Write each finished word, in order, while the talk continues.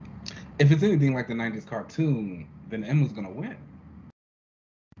If it's anything like the '90s cartoon, then Emma's gonna win.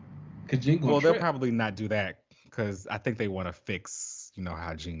 Cause Jean gonna Well, they'll trip. probably not do that because I think they want to fix,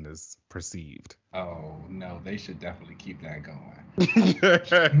 how Gene is perceived. Oh no, they should definitely keep that going.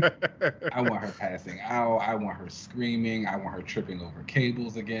 I want her passing out. I want her screaming. I want her tripping over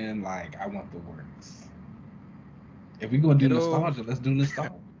cables again. Like I want the works. If we're gonna do It'll. nostalgia, let's do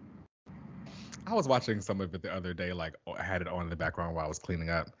nostalgia. I was watching some of it the other day, like I had it on in the background while I was cleaning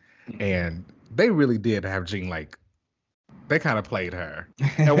up, Mhm. and they really did have Jean like they kind of played her.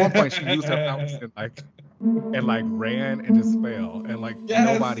 At one point, she used her powers and ran and just fell, and like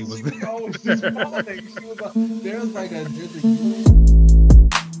nobody Yes, was she was always just there. falling. She was. There's like a there's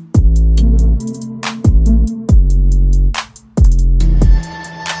a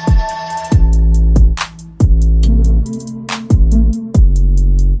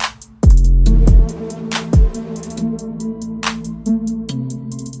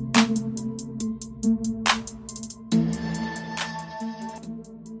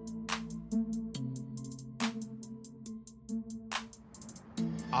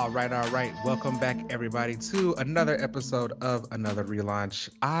All right. Welcome back, everybody, to another episode of Another Relaunch.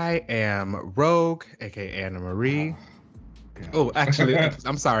 I am Rogue, aka Anna Marie. Oh, actually,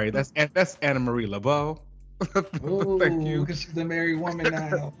 I'm sorry. That's Anna Marie LeBeau. Thank Oh, you. because she's a married woman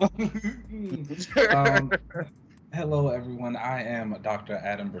now. um, hello, everyone. I am Dr.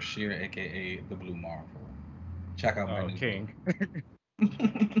 Adam Bashir, aka the Blue Marvel. Check out my Oh, new book. King.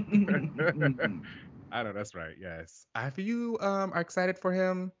 I know that's right. Yes. Have you are excited for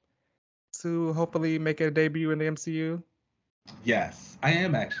him to hopefully make a debut in the MCU? Yes, I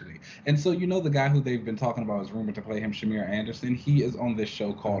am actually. And so you know the guy who they've been talking about is rumored to play him, Shamir Anderson. He is on this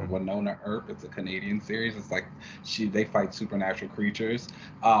show called Mhm. Winona Earp. It's a Canadian series. It's like they fight supernatural creatures.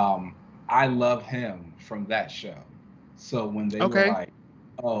 I love him from that show. So when they were Okay. like,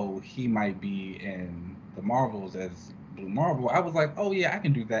 "Oh, he might be in the Marvels as Blue Marvel," I was like, "Oh yeah, I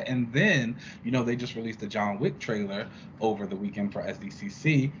can do that." And then they just released a John Wick trailer over the weekend for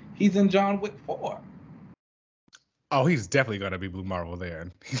SDCC. He's in John Wick 4. Oh, he's definitely gonna be Blue Marvel there.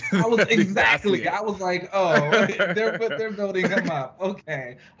 I was I see exactly. it. I was like, oh, they're building him up.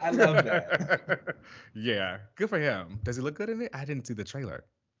 Okay, I love that. Yeah, good for him. Does he look good in it? I didn't see the trailer.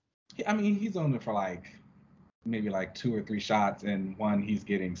 I mean, he's on it for like maybe like two or three shots, and one he's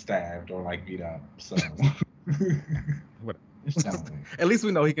getting stabbed or like beat up. So What? it's John Wick. At least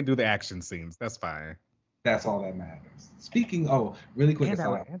we know he can do the action scenes. That's fine. That's all that matters. Really quick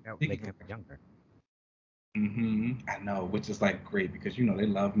aside. And that would make Speaking him of, younger. I know, which is like great because they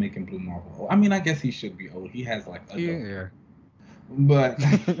love making Blue Marvel old. I mean, I guess he should be old. He has like adult, Yeah. but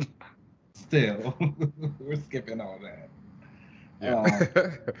still, we're skipping all that. Yeah.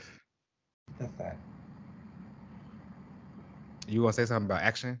 Um, that's that. You want to say something about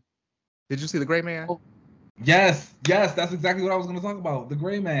action? Did you see The Gray Man? Oh, yes, that's exactly what I was going to talk about. The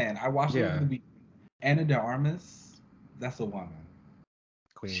Gray Man. I watched it over Yeah. the weekend. Anna de Armas, that's a woman.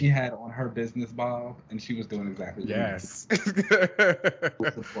 She Queen. had on her business bob, and she was doing exactly what we need to do. Yes.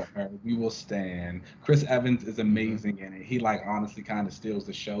 We'll support her. We will stand. Chris Evans is Hmm. amazing in it. He like honestly kind of steals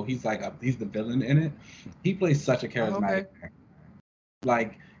the show. He's the villain in it. He plays such a Oh, charismatic okay. actor.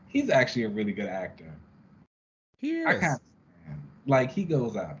 Like he's actually a really good actor. He I kind is. of like he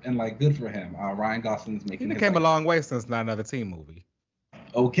goes up and like good for him. Ryan Gosling's He making done his came a like long way since Not Another Teen Movie.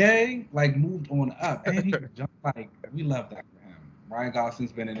 okay, like moved on up, and he's just like we love that for him. Ryan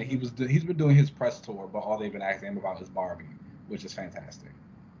Gosling's been in it. He's been doing his press tour, but all they've been asking him about is Barbie, which is fantastic.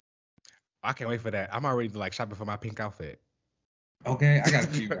 I can't wait for that. I'm already like shopping for my pink outfit. Okay, I got a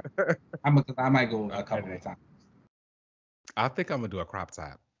few. I might go a I'm couple of ready. times. I think I'm gonna do a crop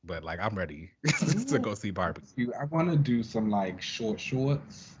top, but like I'm ready to Ooh, go see Barbie. I want to do some like short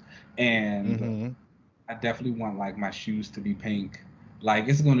shorts, and Hmm. I definitely want like my shoes to be pink. Like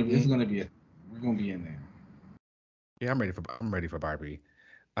it's Hmm. gonna be we're gonna be in there. Yeah, I'm ready for Barbie.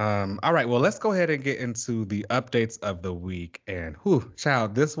 All right, well, let's go ahead and get into the updates of the week. And whew,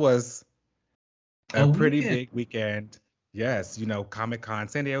 child, this was a A pretty weekend. big weekend. Yes, Comic Con,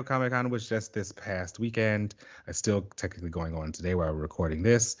 San Diego Comic Con was just this past weekend. It's still technically going on today while we're recording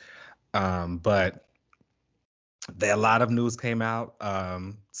this. But a lot of news came out.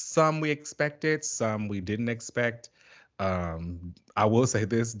 Some we expected, some we didn't expect. I will say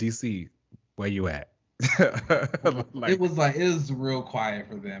this, DC, where you at? Like, It was real quiet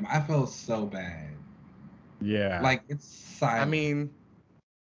for them. I felt so bad. yeah. Like it's I silent. mean,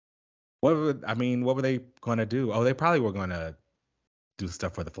 what were they gonna do? Oh, they probably were gonna do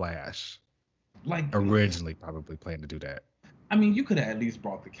stuff for the Flash. Like Originally, probably planned to do that. I mean, you could have at least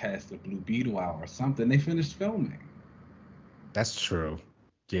brought the cast of Blue Beetle out or something. They finished filming. That's true.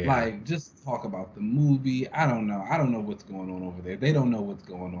 Yeah. Like, just talk about the movie. I don't know. I don't know what's going on over there. They don't know what's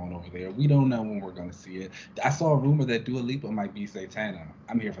going on over there. We don't know when we're going to see it. I saw a rumor that Dua Lipa might be Zatanna.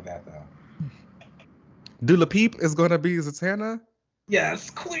 I'm here for that, though. Dula Peep is going to be Zatanna? Yes,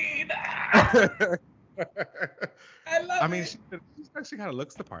 Queen! I love it. She kind of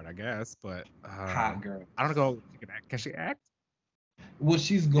looks the part, I guess, but hot girl. I don't know. Can she act? Well,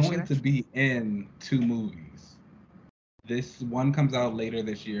 she's going to be in 2 movies. This one comes out later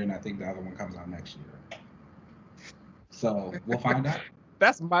this year, and I think the other one comes out next year. So we'll find out.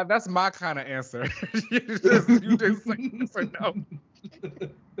 That's my kind of answer. you just say yes or no.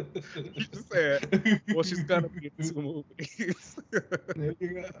 You just said, well, she's gonna be in 2 movies. There you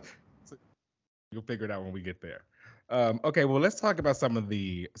go. So you'll figure it out when we get there. Okay, well, let's talk about some of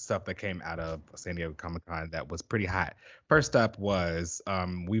the stuff that came out of San Diego Comic-Con that was pretty hot. First up was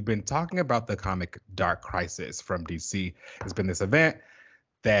we've been talking about the comic Dark Crisis from DC. It's been this event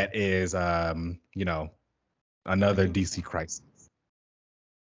that is, another DC crisis.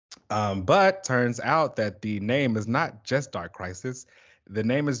 But turns out that the name is not just Dark Crisis. The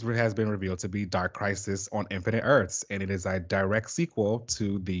name has been revealed to be Dark Crisis on Infinite Earths, and it is a direct sequel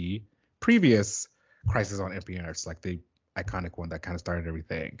to the previous Crisis on Infinite Earths, like the iconic one that kind of started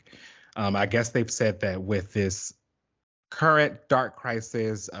everything. I guess they've said that with this current Dark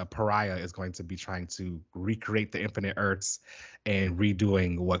Crisis, Pariah is going to be trying to recreate the Infinite Earths and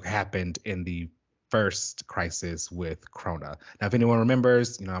redoing what happened in the first Crisis with Krona. Now, if anyone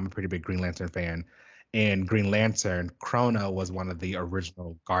remembers, I'm a pretty big Green Lantern fan. In Green Lantern, Krona was one of the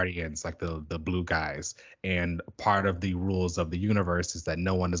original Guardians, like the blue guys. And part of the rules of the universe is that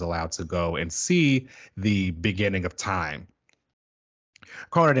no one is allowed to go and see the beginning of time.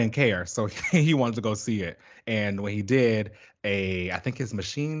 Krona didn't care, so he wanted to go see it. And when he did, I think his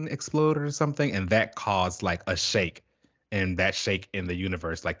machine exploded or something, and that caused like a shake. And that shake in the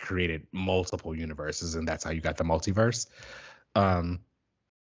universe like created multiple universes, and that's how you got the multiverse.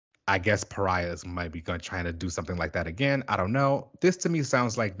 I guess Pariahs might be trying to do something like that again. I don't know. This to me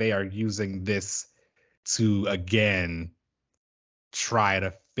sounds like they are using this to again try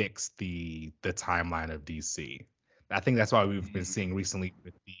to fix the timeline of DC. I think that's why we've been seeing recently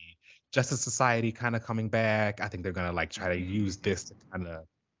with the Justice Society kind of coming back. I think they're gonna like try to use this to kind of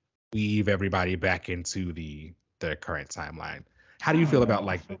weave everybody back into the current timeline. How do you feel about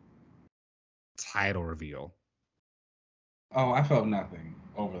like the title reveal? Oh, I felt nothing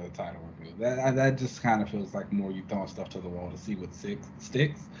over the title reveal. That just kind of feels like more you throwing stuff to the wall to see what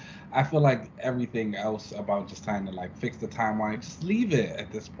sticks. I feel like everything else about just trying to like fix the timeline, just leave it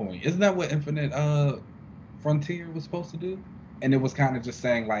at this point. Isn't that what Infinite Frontier was supposed to do? And it was kind of just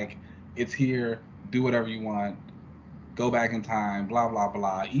saying like, it's here, do whatever you want, go back in time, blah blah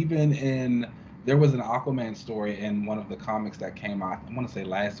blah. There was an Aquaman story in one of the comics that came out, I want to say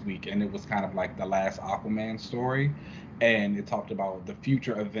last week, and it was kind of like the last Aquaman story. And it talked about the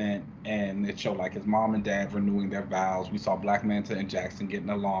future event, and it showed like his mom and dad renewing their vows. We saw Black Manta and Jackson getting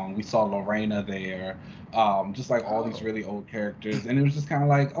along. We saw Lorena there, just like all these really old characters. And it was just kind of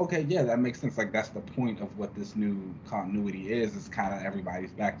like, okay, yeah, that makes sense. Like that's the point of what this new continuity is. It's kind of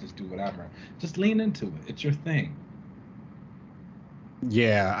everybody's back, just do whatever. Just lean into it. It's your thing.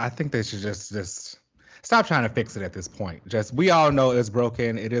 Yeah, I think they should just stop trying to fix it at this point. Just we all know it's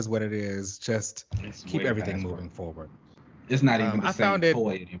broken. It is what it is. Just keep everything moving forward. It's not even the same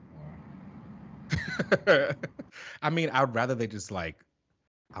toy anymore. I mean, I'd rather they just like,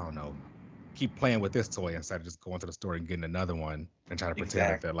 I don't know, keep playing with this toy instead of just going to the store and getting another one and trying to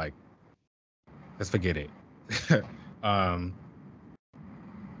pretend like they're like, let's forget it.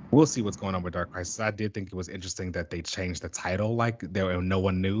 We'll see what's going on with Dark Crisis. I did think it was interesting that they changed the title, like no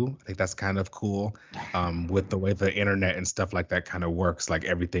one knew. I think that's kind of cool. With the way the internet and stuff like that kind of works, like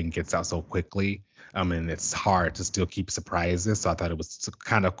everything gets out so quickly. And it's hard to still keep surprises. So I thought it was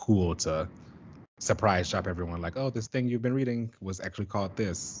kind of cool to surprise shop everyone, like, oh, this thing you've been reading was actually called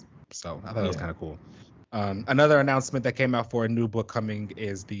this. So I thought it was kind of cool. Another announcement that came out for a new book coming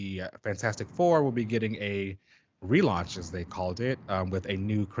is the Fantastic Four will be getting a relaunch, as they called it, with a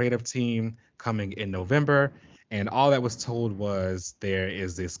new creative team coming in November. And all that was told was there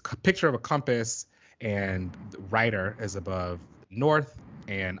is this picture of a compass, and the writer is above north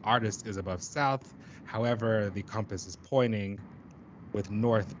and artist is above south. However, the compass is pointing with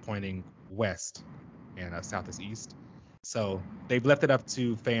north pointing west and south is east. So they've left it up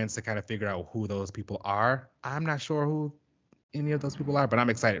to fans to kind of figure out who those people are. I'm not sure who any of those people are, but I'm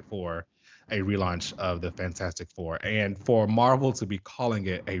excited for a relaunch of the Fantastic Four. And for Marvel to be calling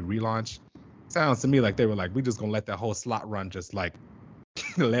it a relaunch sounds to me like they were like, we're just gonna let that whole slot run just like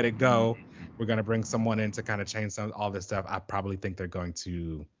let it go. we're gonna bring someone in to kind of change all this stuff. I probably think they're going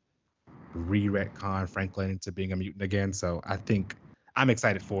to re-retcon Franklin into being a mutant again. So I think I'm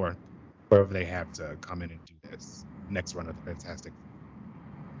excited for whoever they have to come in and do this next run of the Fantastic.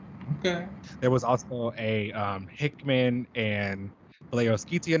 Okay. There was also a Hickman and Vallejo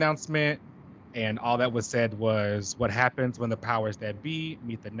Skiti announcement, and all that was said was what happens when the powers that be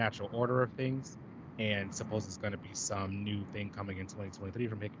meet the natural order of things. And suppose it's going to be some new thing coming in 2023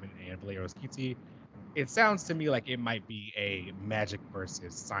 from Hickman and Vallejo Skiti. It sounds to me like it might be a magic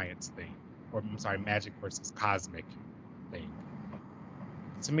versus science thing, or I'm sorry, magic versus cosmic thing.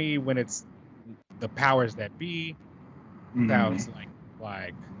 To me, when it's the powers that be, sounds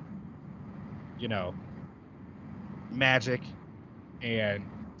like you know, magic, and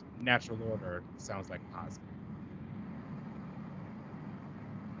natural order sounds like cosmic,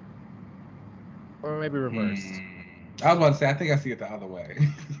 or maybe reversed. I was about to say, I think I see it the other way.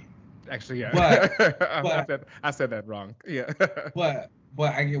 Actually, yeah. But I said that wrong. Yeah. But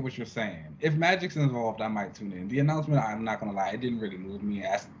I get what you're saying. If magic's involved, I might tune in. The announcement, I'm not gonna lie, it didn't really move me.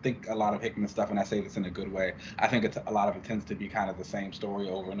 I think a lot of Hickman stuff, and I say this in a good way, I think a lot of it tends to be kind of the same story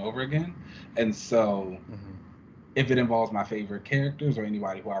over and over again. And so, if it involves my favorite characters or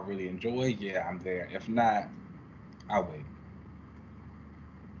anybody who I really enjoy, yeah, I'm there. If not, I'll wait.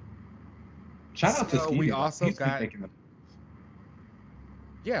 Shout out to Skiti. We also He's got. Making them.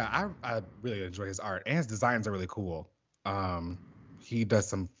 Yeah, I really enjoy his art, and his designs are really cool. He does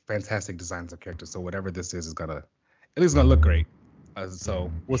some fantastic designs of characters. So whatever this is gonna, at least gonna look great.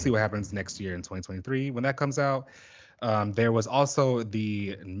 So we'll see what happens next year in 2023 when that comes out. There was also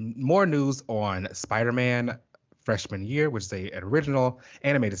the more news on Spider-Man Freshman Year, which is an original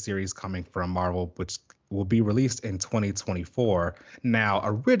animated series coming from Marvel, which will be released in 2024. Now,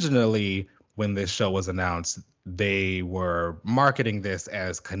 originally, when this show was announced, they were marketing this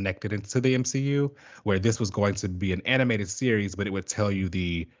as connected into the MCU, where this was going to be an animated series, but it would tell you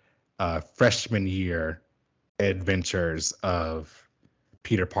the freshman year adventures of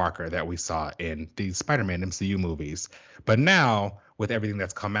Peter Parker that we saw in the Spider-Man MCU movies. But now, with everything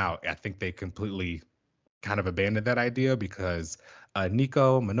that's come out, I think they completely kind of abandoned that idea because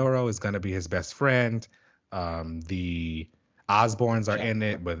Nico Minoru is going to be his best friend. The Osborns are in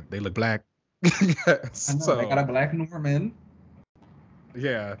it, but they look black. So they got a black Norman.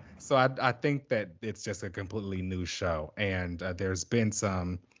 Yeah, so I think that it's just a completely new show, and there's been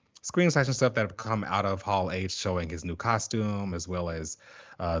some screenshots and stuff that have come out of Hall H showing his new costume as well as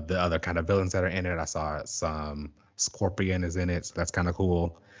the other kind of villains that are in it. I saw some Scorpion is in it, so that's kind of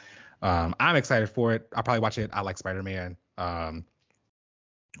cool. I'm excited for it. I'll probably watch it. I like Spider-Man.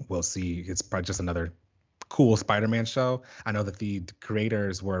 We'll see. It's probably just another cool Spider-Man show. I know that the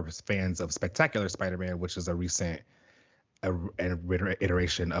creators were fans of Spectacular Spider-Man, which is a recent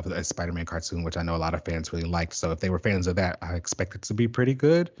iteration of the Spider-Man cartoon, which I know a lot of fans really liked. So if they were fans of that, I expect it to be pretty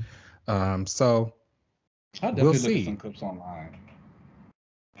good. So I'll definitely look at some clips online.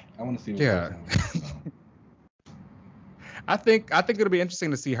 I want to see what goes on. I think it'll be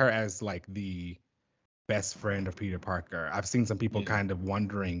interesting to see her as like the best friend of Peter Parker. I've seen some people kind of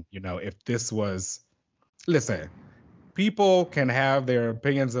wondering, if this was. Listen, people can have their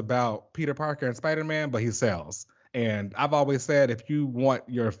opinions about Peter Parker and Spider-Man, but he sells. And I've always said, if you want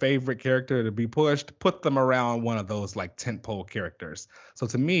your favorite character to be pushed, put them around one of those like tentpole characters. So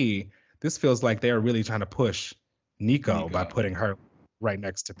to me, this feels like they're really trying to push Nico by putting her right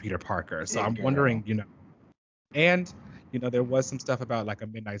next to Peter Parker. So I'm wondering, and there was some stuff about like a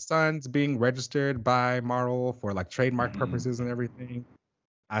Midnight Suns being registered by Marvel for like trademark purposes and everything.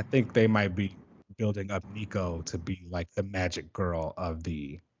 I think they might be building up Nico to be like the magic girl of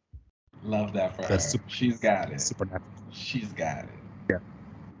the. Love that for her. She's got it. Supernatural. She's got it. Yeah.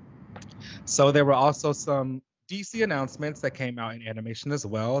 So there were also some DC announcements that came out in animation as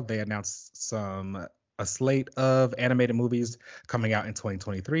well. They announced a slate of animated movies coming out in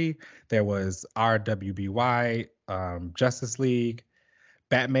 2023. There was RWBY, Justice League,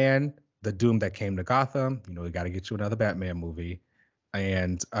 Batman, The Doom That Came to Gotham. We got to get you another Batman movie.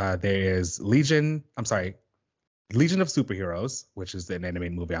 And there's Legion of Superheroes, which is an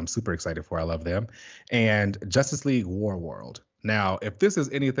animated movie I'm super excited for. I love them. And Justice League War World. Now, if this is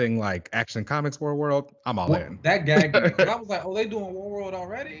anything like Action Comics War World, I'm all in. That gagged me. I was like, oh, they doing War World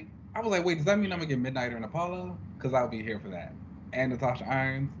already? I was like, wait, does that mean I'm going to get Midnighter and Apollo? Because I'll be here for that. And Natasha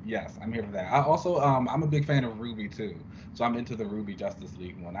Irons? Yes, I'm here for that. I also, I'm a big fan of Ruby, too. So I'm into the Ruby Justice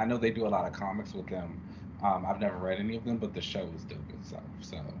League one. I know they do a lot of comics with them. I've never read any of them, but the show is dope itself.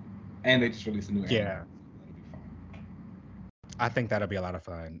 So, and they just released a new anime. Yeah. So that'll be fun. I think that'll be a lot of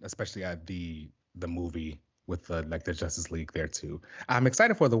fun, especially at the movie with the Justice League there too. I'm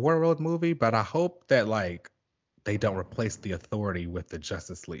excited for the Warworld movie, but I hope that they don't replace the Authority with the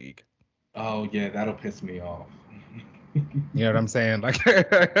Justice League. Oh yeah, that'll piss me off. You know what I'm saying? Like,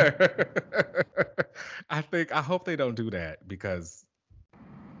 I hope they don't do that, because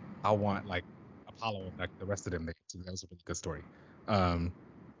I want Apollo and the rest of them. That was a really good story.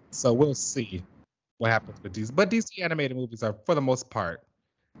 So we'll see what happens with DC. But DC animated movies are, for the most part,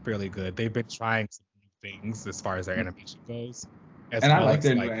 fairly good. They've been trying some new things as far as their animation goes. And I like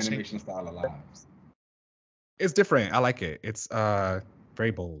their new animation style a lot. It's different. I like it. It's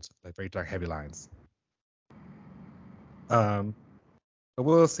very bold, very dark, heavy lines. But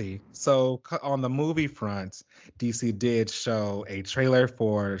we'll see. So on the movie front, DC did show a trailer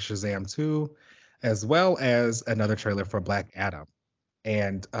for Shazam 2, as well as another trailer for Black Adam.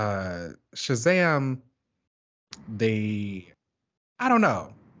 And Shazam, I don't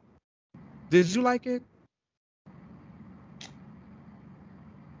know. Did you like it?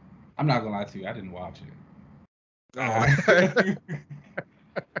 I'm not gonna lie to you, I didn't watch it.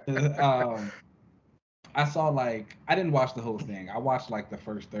 I saw I didn't watch the whole thing. I watched the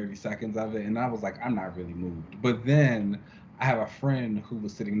first 30 seconds of it, and I was like, I'm not really moved. But then I have a friend who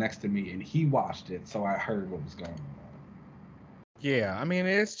was sitting next to me, and he watched it, so I heard what was going on. Yeah, I mean,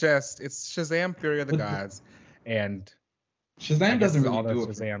 it's Shazam: Fury of the Gods, and Shazam doesn't really do it.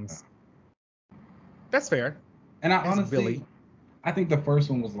 Shazam's. That's fair. And I honestly, I think the first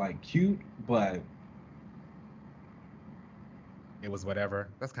one was cute, but it was whatever.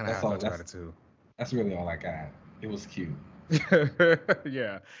 That's kind of how I felt about it too. That's really all I got. It was cute.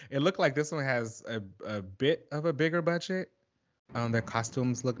 Yeah, it looked like this one has a bit of a bigger budget. Their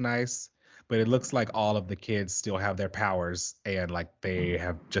costumes look nice, but it looks like all of the kids still have their powers, and they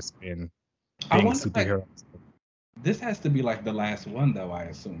have just been being superheroes. This has to be the last one, though, I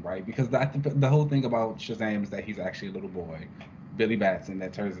assume, right? Because the whole thing about Shazam is that he's actually a little boy, Billy Batson,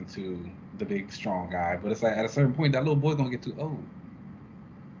 that turns into the big strong guy. But it's at a certain point that little boy gonna get too old.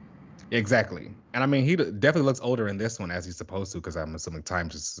 Exactly. And I mean, he definitely looks older in this one, as he's supposed to, because I'm assuming time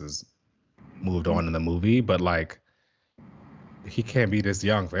just has moved on in the movie. But he can't be this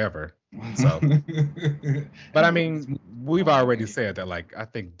young forever. So, but I mean, we've already said that I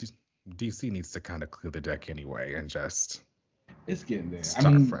think DC needs to kind of clear the deck anyway and just. It's getting there.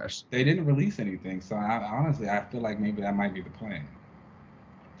 Start fresh. They didn't release anything, so honestly, I feel like maybe that might be the plan.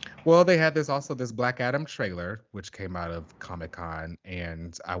 Well, they had this Black Adam trailer, which came out of Comic-Con,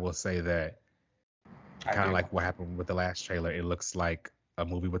 and I will say that kind of like what happened with the last trailer, it looks like a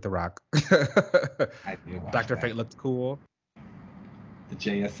movie with The Rock. Dr. Fate looked cool. The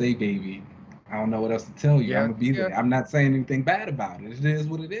JSA, baby. I don't know what else to tell you. I'm going to be there. I'm not saying anything bad about it. It is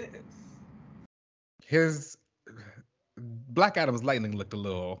what it is. His Black Adam's lightning looked a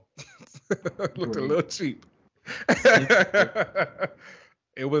little cheap.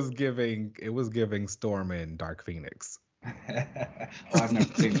 It was giving Storm in Dark Phoenix. I've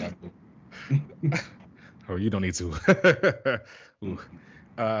never seen that movie. Oh, you don't need to.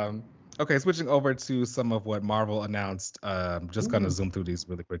 Okay, switching over to some of what Marvel announced. Just going to zoom through these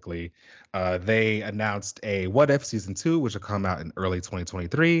really quickly. They announced a What If Season 2, which will come out in early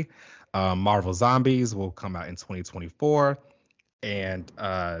 2023. Marvel Zombies will come out in 2024. And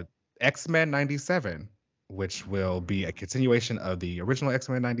X-Men 97, which will be a continuation of the original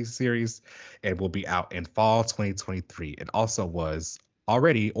X-Men 90 series and will be out in fall 2023. It also was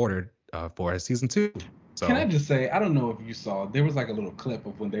already ordered for Season 2. So, can I just say, I don't know if you saw, there was a little clip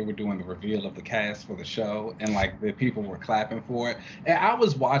of when they were doing the reveal of the cast for the show, and the people were clapping for it. And I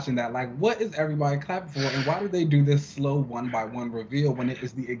was watching that, what is everybody clapping for? And why do they do this slow one-by-one reveal when it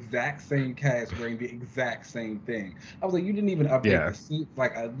is the exact same cast wearing the exact same thing? I was like, you didn't even update the suits.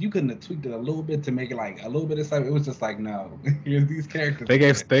 You couldn't have tweaked it a little bit to make it a little bit of something. It was just no, here's these characters.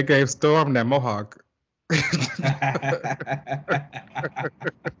 They gave Storm that mohawk.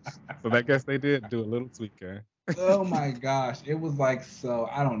 So I guess they did do a little tweaking. Oh my gosh, it was so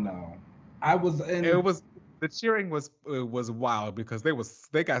I don't know. The cheering was wild because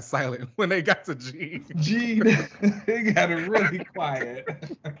they got silent when they got to Jean. They got it really quiet.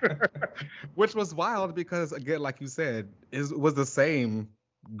 Which was wild because, again, like you said, it was the same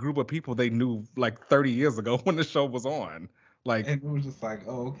group of people they knew 30 years ago when the show was on. And it was just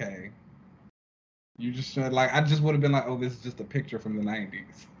oh, okay. You just should I just would have been oh, this is just a picture from the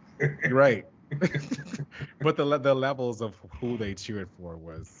 90s. Right. But the levels of who they cheered for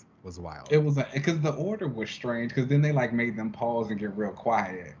was wild. It was because the order was strange, because then they made them pause and get real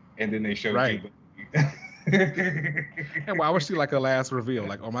quiet, and then they showed Jubilee. And why was she a last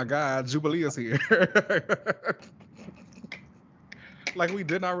reveal? Oh my God, Jubilee is here. We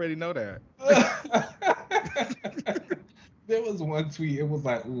didn't already know that. There was one tweet. It was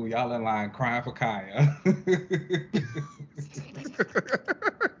like, "Ooh, y'all in line crying for Kaya."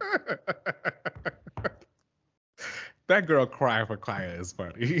 That girl crying for Kaya is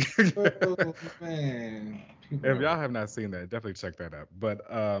funny. Oh man. If y'all have not seen that, definitely check that out. But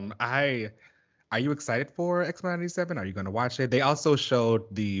are you excited for X-Men 97? Are you going to watch it? They also showed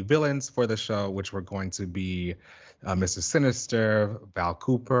the villains for the show, which were going to be Mr. Sinister, Val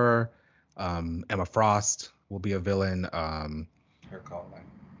Cooper, Emma Frost will be a villain. Her calling.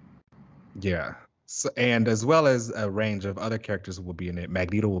 Yeah. So, and as well as a range of other characters will be in it.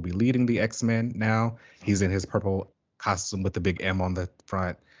 Magneto will be leading the X-Men now. He's in his purple costume with the big M on the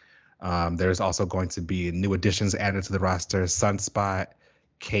front. There's also going to be new additions added to the roster: Sunspot,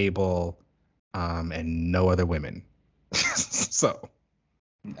 Cable, and no other women. So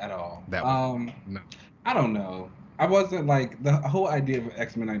At all. that was no. I don't know. I wasn't like the whole idea of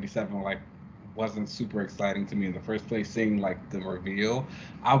X-Men 97 like wasn't super exciting to me in the first place. Seeing like the reveal,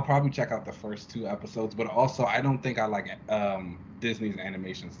 I'll probably check out the first 2 episodes, but also I don't think I like Disney's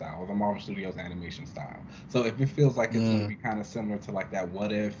animation style or the Marvel Studios animation style. So if it feels like it's gonna be kind of similar to like that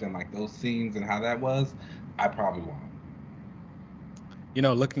What If and like those scenes and how that was, I probably won't. You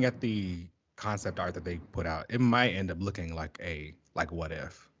know, looking at the concept art that they put out, it might end up looking like What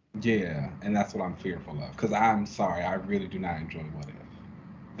If. Yeah, and that's what I'm fearful of. Because I'm sorry, I really do not enjoy What If.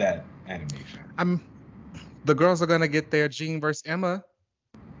 That animation. The girls are gonna get their Jean versus Emma.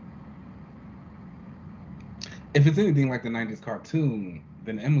 If it's anything like the '90s cartoon,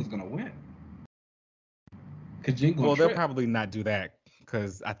 then Emma's gonna win. Cause Jean gonna they'll probably not do that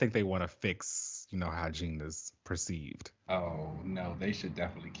because I think they want to fix, how Jean is perceived. Oh no, they should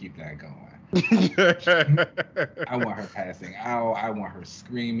definitely keep that going. I want her passing out. I want her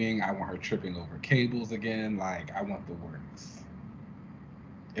screaming. I want her tripping over cables again. Like I want the works.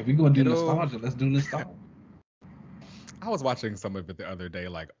 If we're gonna do nostalgia, let's do nostalgia. I was watching some of it the other day,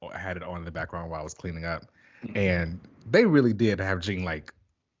 like I had it on in the background while I was cleaning up, and they really did have Jean like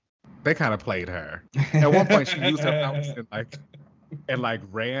they kind of played her. At one point, she used her powers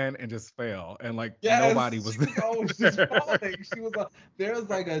and ran and just fell, and nobody was there. Oh, she's falling. She was there's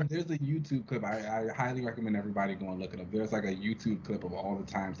a YouTube clip. I highly recommend everybody go and look it up. There's like a YouTube clip of all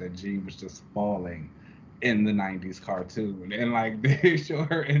the times that Jean was just falling in the '90s cartoon, and they show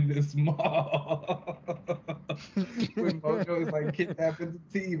her in this mall when Mojo is kidnapping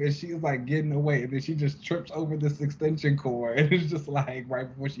the team, and she's getting away, and then she just trips over this extension cord, and it's just right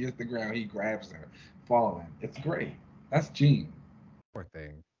before she hits the ground, he grabs her, falling. It's great. That's Jean. Poor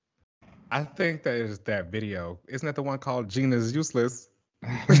thing. I think that is that video. Isn't that the one called Jean is Useless?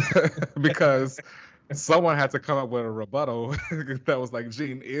 Because someone had to come up with a rebuttal that was like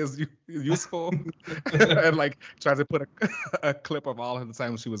Jean is useful and tried to put a clip of all of the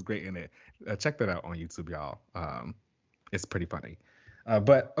time she was great in it. Check that out on YouTube, y'all. It's pretty funny.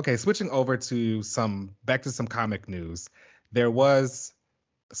 But okay, switching over to back to some comic news. There was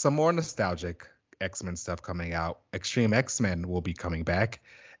some more nostalgic X-Men stuff coming out. Extreme X-Men will be coming back,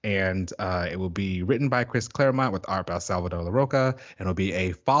 and it will be written by Chris Claremont with art by Salvador Larroca, and it'll be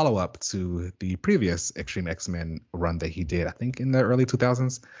a follow-up to the previous Extreme X-Men run that he did, I think, in the early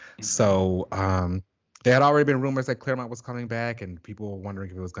 2000s. So there had already been rumors that Claremont was coming back, and people were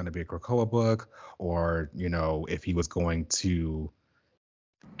wondering if it was going to be a Krakoa book, or if he was going to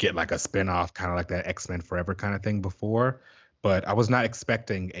get a spin-off, kind of like that X-Men Forever kind of thing before. But I was not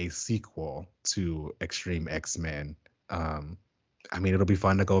expecting a sequel to Extreme X-Men. It'll be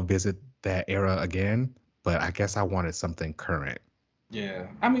fun to go visit that era again, but I guess I wanted something current. Yeah,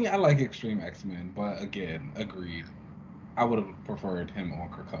 I like Extreme X-Men, but again, agreed. I would have preferred him on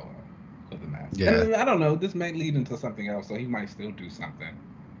Krakoa for the match. Yeah, and I don't know. This may lead into something else, so he might still do something.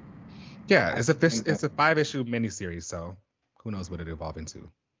 Yeah, it's a 5-issue miniseries, so who knows what it'll evolve into.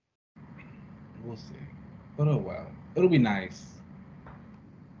 We'll see. But oh well. It'll be nice.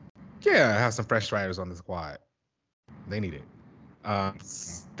 Yeah, have some fresh writers on the squad. They need it.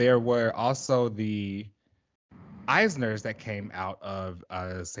 There were also the Eisners that came out of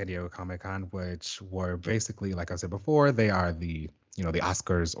San Diego Comic-Con, which were basically, like I said before, they are the the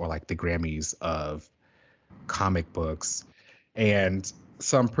Oscars or the Grammys of comic books, and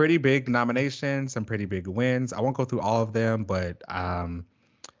some pretty big nominations, some pretty big wins. I won't go through all of them, but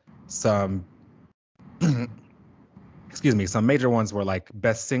some some major ones were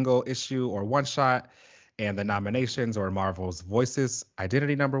Best Single Issue or One Shot, and the nominations are Marvel's Voices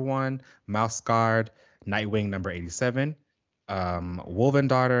Identity #1, Mouse Guard, Nightwing #87, Wolven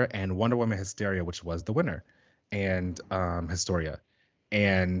Daughter, and Wonder Woman Hysteria, which was the winner, and Historia.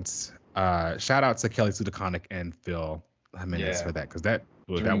 And shout out to Kelly Sue DeConnick and Phil Jimenez for that, because that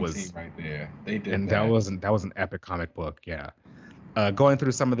Ooh, Dream team right there. They did and that. that was an epic comic book. Yeah. Going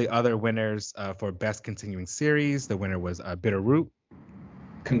through some of the other winners for best continuing series, the winner was Bitterroot.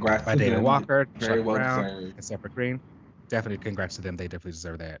 Congrats by to David them. Walker, Very Chuck well Brown, deserved. and Separate Green. Definitely congrats to them. They definitely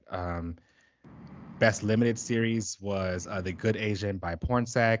deserve that. Best limited series was The Good Asian by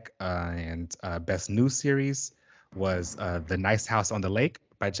Pornsak, and best new series was The Nice House on the Lake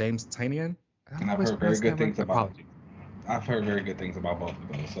by James Tynion. And I've heard very good things about. I've heard very good things about both of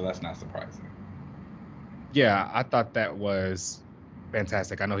those, so that's not surprising. Yeah, I thought that was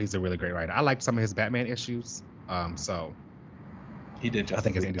fantastic. I know he's a really great writer. I liked some of his Batman issues. So he did. Justice I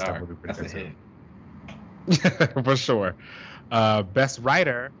think his League indie Dark. stuff will be pretty That's good too. For sure. Best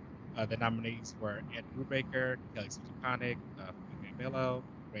writer, the nominees were Ed Brubaker, Kelly Sue DeConnick, Felipe Melo,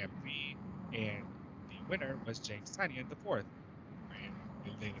 Ram V, and the winner was James Tynion the fourth. And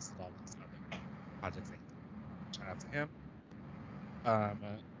they listed all of his other projects. Shout out to him.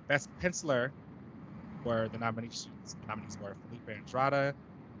 Best penciler were the nominees were Felipe Andrade,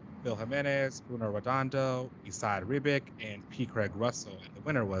 Phil Jimenez, Bruno Redondo, Esad Ribic, and P. Craig Russell. And the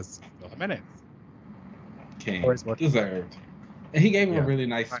winner was Phil Jimenez. King. Deserved. And he gave him a really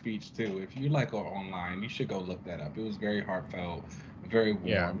nice speech too. If you like are online, you should go look that up. It was very heartfelt, very warm.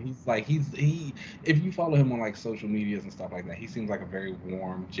 Yeah. He if you follow him on like social medias and stuff like that, he seems like a very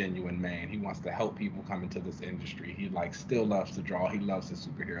warm, genuine man. He wants to help people come into this industry. He like still loves to draw. He loves his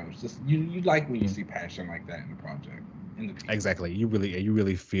superheroes. Just you like when you see passion like that in the project. Exactly. You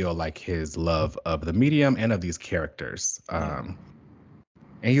really feel like his love of the medium and of these characters. And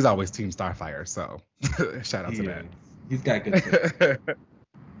he's always Team Starfire, so shout out to that. He's got good.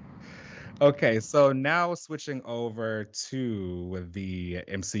 Okay, so now switching over to the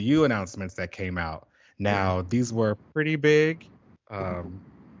MCU announcements that came out. Now these were pretty big. You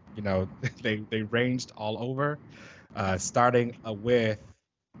know, they ranged all over. Starting with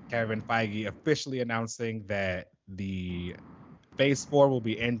Kevin Feige officially announcing that the Phase 4 will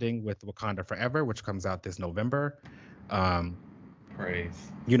be ending with Wakanda Forever, which comes out this November.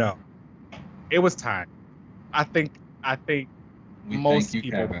 Praise. You know, it was time. I think most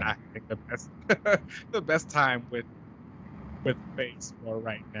people would not think the best time with Phase 4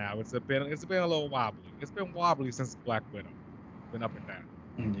 right now. It's been a little wobbly. It's been wobbly since Black Widow. It's been up and down.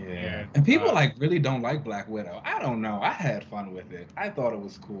 Yeah. And people like really don't like Black Widow. I don't know. I had fun with it. I thought it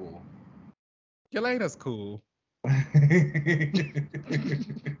was cool. Yelena's cool.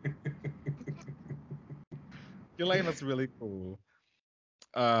 Yelena's really cool.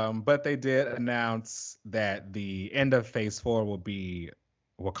 But they did announce that the end of Phase 4 will be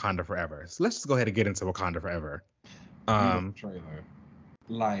Wakanda Forever. So let's just go ahead and get into Wakanda Forever. Beautiful trailer.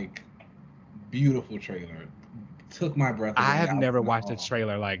 Like, beautiful trailer. Took my breath away. I have never watched a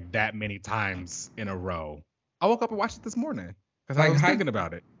trailer like that many times in a row. I woke up and watched it this morning because I was thinking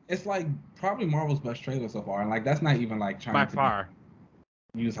about it. It's like probably Marvel's best trailer so far. And like, that's not even like trying to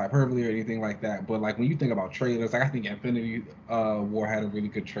use hyperbole or anything like that. But like when you think about trailers, like I think Infinity War had a really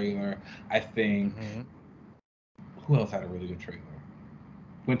good trailer. I think who else had a really good trailer?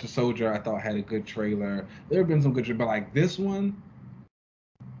 Winter Soldier, I thought had a good trailer. There have been some good trailers, but like this one,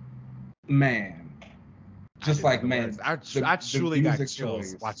 man. Just like man, I truly got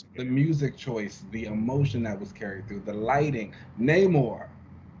chills watching it. The music choice, the emotion that was carried through, the lighting, Namor.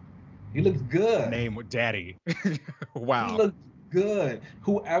 He looks good. Namor, Daddy. Wow. He looks good.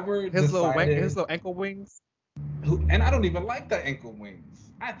 Whoever his little ankle wings. And I don't even like the ankle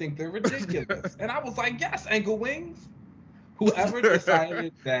wings. I think they're ridiculous. And I was like, yes, ankle wings. Whoever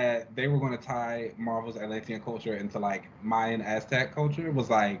decided that they were going to tie Marvel's Atlantean culture into like Mayan Aztec culture was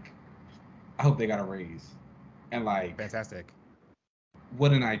like, I hope they got a raise. And like, fantastic.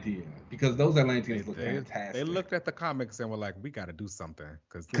 What an idea! Because those Atlanteans look fantastic. They looked at the comics and were like, "We got to do something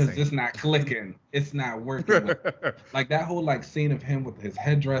because it's not clicking. It's not working." Like that whole like scene of him with his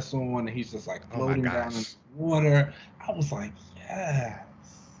headdress on, and he's just like floating down in the water. I was like, "Yes,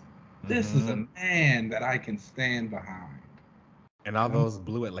 this is a man that I can stand behind." And all those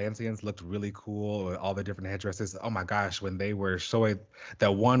blue Atlanteans looked really cool with all the different headdresses. Oh my gosh, when they were showing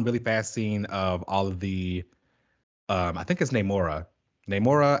that one really fast scene of all of the, I think it's Namora,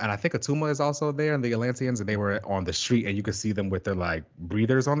 and I think Atuma is also there, and the Atlanteans, and they were on the street, and you could see them with their like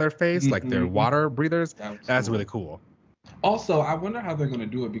breathers on their face, like their water breathers. That's cool. Really cool. Also, I wonder how they're going to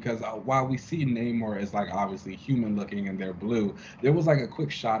do it because while we see Namor as like obviously human looking and they're blue, there was like a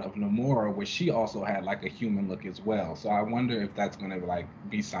quick shot of Namora where she also had like a human look as well. So I wonder if that's going to like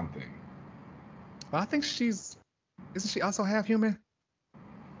be something. Well, I think isn't she also half human?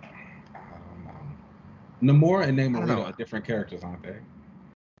 I don't know. Namora and Namorita are different characters, aren't they?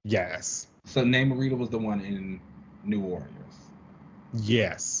 Yes. So Namorita was the one in New Warriors.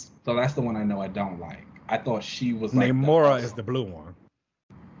 Yes. So that's the one I know I don't like. I thought she was like Namora is the blue one.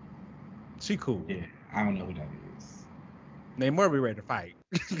 She cool. Yeah, I don't know who that is. Namora be ready to fight.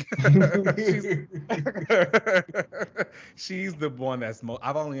 She's the one that's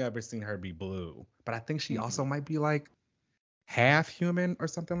I've only ever seen her be blue, but I think she also might be like half human or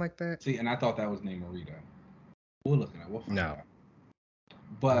something like that. See, and I thought that was Namorita. We'll look at it. We'll find No. out.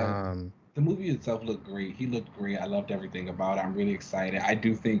 But the movie itself looked great. He looked great. I loved everything about it. I'm really excited. I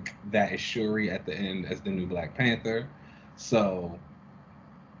do think that is Shuri at the end as the new Black Panther. So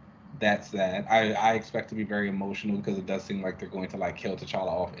that's that. I expect to be very emotional because it does seem like they're going to like kill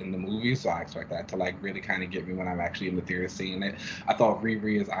T'Challa off in the movie. So I expect that to like really kind of get me when I'm actually in the theater seeing it. I thought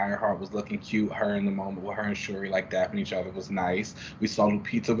Riri as Ironheart was looking cute. Her in the moment with her and Shuri like dapping each other was nice. We saw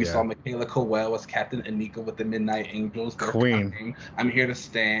Lupita. We saw Michaela Coel as Captain Anika with the Midnight Angels. They're Queen. Coming. I'm here to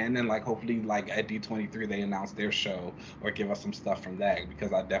stand, and like hopefully like at D23 they announce their show or give us some stuff from that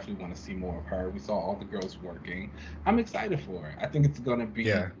because I definitely want to see more of her. We saw all the girls working. I'm excited for it. I think it's gonna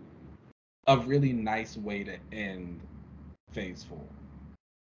be a really nice way to end Phase 4.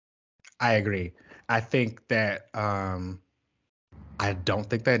 I agree. I think that I don't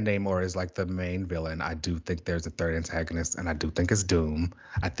think that Namor is like the main villain. I do think there's a third antagonist, and I do think it's Doom.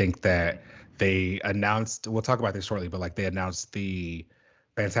 I think that they announced, we'll talk about this shortly, but like they announced the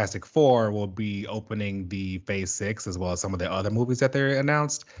Fantastic Four will be opening the Phase 6 as well as some of the other movies that they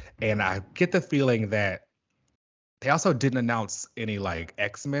announced. And I get the feeling that they also didn't announce any like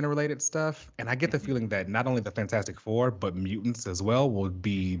X-Men related stuff. And I get the feeling that not only the Fantastic Four, but mutants as well will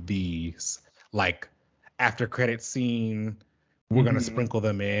be these like after credit scene, we're going to sprinkle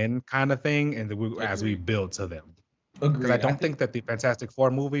them in kind of thing. And as we build to them. Because I don't think that the Fantastic Four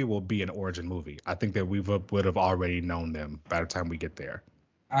movie will be an origin movie. I think that we would have already known them by the time we get there.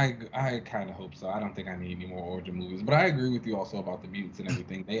 I kind of hope so. I don't think I need any more origin movies, but I agree with you also about the mutants and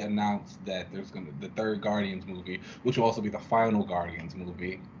everything. They announced that there's gonna the third Guardians movie, which will also be the final Guardians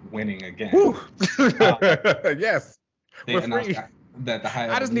movie, winning again. Yes, they announced that the High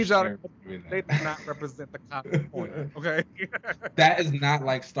I just need y'all to they do not represent the comic point, okay? That is not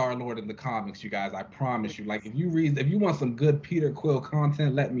like Star-Lord in the comics, you guys. I promise you. Like if you want some good Peter Quill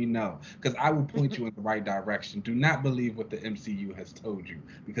content, let me know because I will point you in the right direction. Do not believe what the MCU has told you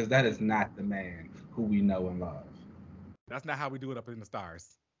because that is not the man who we know and love. That's not how we do it up in the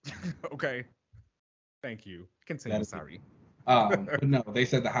stars. Okay. Thank you. Continue. Sorry. But no, they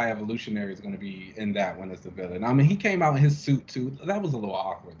said the High Evolutionary is going to be in that one as the villain. I mean, he came out in his suit too. That was a little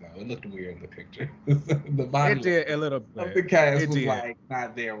awkward though. It looked weird in the picture. The body it did a little bit. Of the cast was like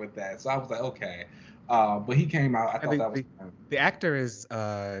not there with that, so I was like, okay. But he came out. I thought that was the actor is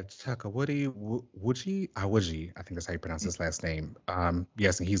Chakawudi Wuji. I think that's how you pronounce his last name.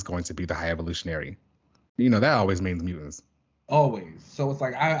 Yes, and he's going to be the High Evolutionary. You know that always means mutants. Always. So it's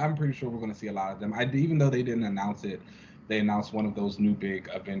like I'm pretty sure we're going to see a lot of them. Even though they didn't announce it, they announced one of those new big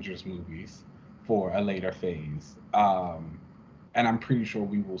Avengers movies for a later phase. And I'm pretty sure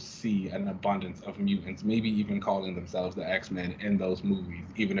we will see an abundance of mutants, maybe even calling themselves the X-Men in those movies,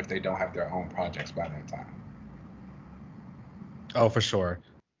 even if they don't have their own projects by that time. Oh, for sure.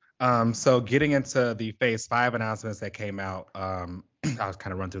 So getting into the Phase 5 announcements that came out, I'll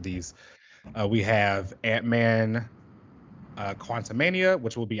kind of run through these. We have Ant-Man Quantumania,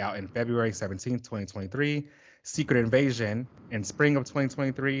 which will be out in February 17th, 2023. Secret Invasion in spring of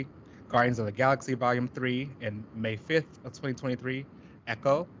 2023. Guardians of the Galaxy Volume 3 in May 5th of 2023.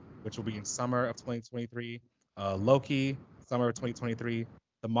 Echo, which will be in summer of 2023. Loki, summer of 2023.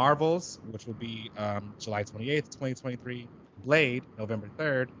 The Marvels, which will be July 28th, 2023. Blade, November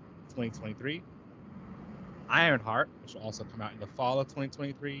 3rd, 2023. Ironheart, which will also come out in the fall of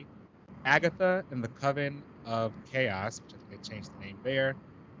 2023. Agatha and the Coven of Chaos, which I think they changed the name there,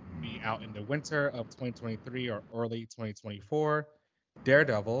 will be out in the winter of 2023 or early 2024.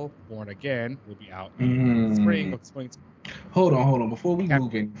 Daredevil, Born Again, will be out in the spring of 2023. Hold on. Before we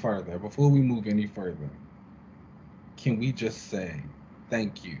move any further, can we just say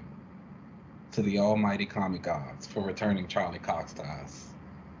thank you to the almighty comic gods for returning Charlie Cox to us?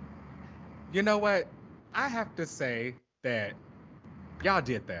 You know what? I have to say that y'all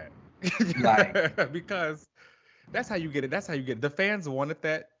did that. Like, because that's how you get it. That's how you get it. The fans wanted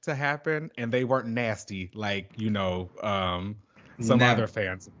that to happen, and they weren't nasty like some other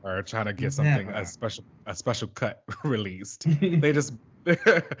fans are trying to get something a special cut released. They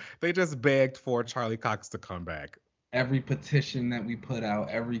just begged for Charlie Cox to come back. Every petition that we put out,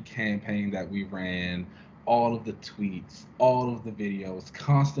 every campaign that we ran, all of the tweets, all of the videos,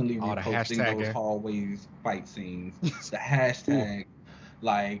 constantly reposting those hallways fight scenes, the hashtag,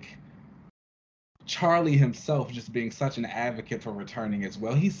 like Charlie himself just being such an advocate for returning as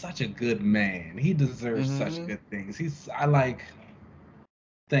well. He's such a good man. He deserves such good things.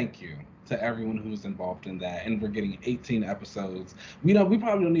 Thank you to everyone who's involved in that. And we're getting 18 episodes. We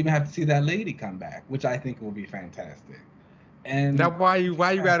probably don't even have to see that lady come back, which I think will be fantastic. And now why you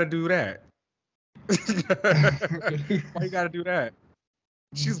gotta do that? Why you gotta do that?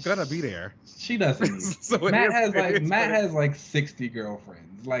 She's gonna be there. She doesn't. So Matt has like 60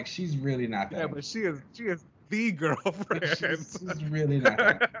 girlfriends. Like, she's really not that. Yeah, but she is the girlfriend. She's really not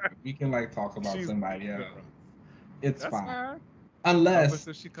that. We can like talk about somebody else. It's fine. Unless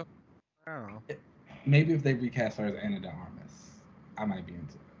she comes around. Maybe if they recast her as Ana de Armas, I might be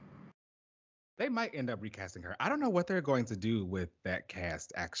into it. They might end up recasting her. I don't know what they're going to do with that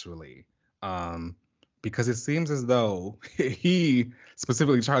cast actually. Because it seems as though he,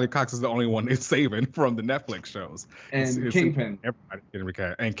 specifically Charlie Cox, is the only one it's saving from the Netflix shows. And Kingpin. Everybody getting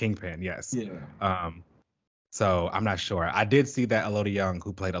recast. And Kingpin, yes. Yeah. So I'm not sure. I did see that Elodie Young,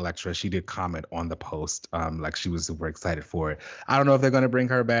 who played Elektra, she did comment on the post. Like she was super excited for it. I don't know if they're going to bring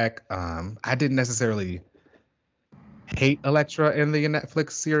her back. I didn't necessarily hate Elektra in the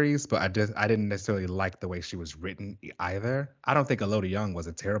Netflix series, but I didn't necessarily like the way she was written either. I don't think Elodie Young was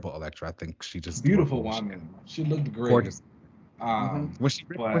a terrible Elektra. I think she just beautiful woman. She looked great. Gorgeous. When she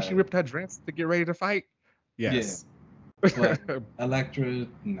ripped her dress to get ready to fight. Yes. Yeah. But Elektra,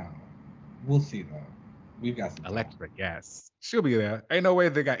 no. We'll see though. We've got some Elektra, yes. She'll be there. Ain't no way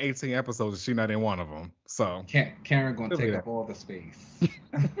they got 18 episodes and she's not in one of them. So Karen gonna take up all the space.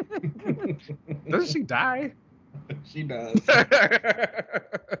 Doesn't she die? She does.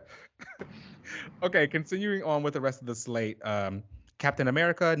 Okay, continuing on with the rest of the slate. Captain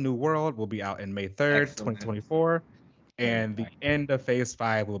America: New World will be out in May 3rd, 2024. And the end of Phase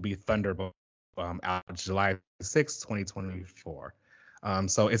 5 will be Thunderbolt out July 6th, 2024.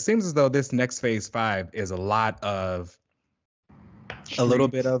 So it seems as though this next Phase 5 is a lot of street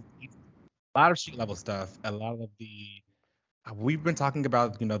level stuff. A lot of we've been talking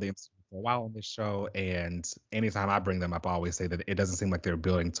about, the MCU for a while on this show, and anytime I bring them up, I always say that it doesn't seem like they're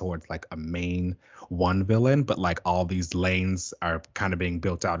building towards like a main one villain, but like all these lanes are kind of being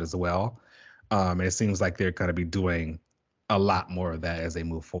built out as well. And it seems like they're going to be doing a lot more of that as they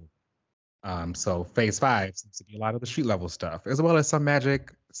move forward. So Phase 5 seems to be a lot of the street level stuff, as well as some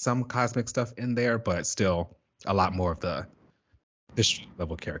magic, some cosmic stuff in there, but still a lot more of the street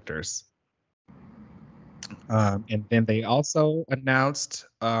level characters. And then they also announced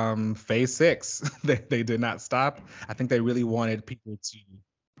Phase 6. They did not stop. I think they really wanted people to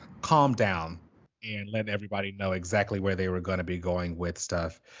calm down and let everybody know exactly where they were going to be going with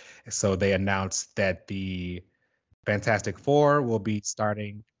stuff. So they announced that the Fantastic Four will be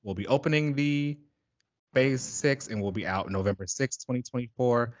opening the Phase 6 and will be out November 6th,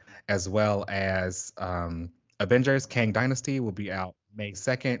 2024, as well as Avengers Kang Dynasty will be out May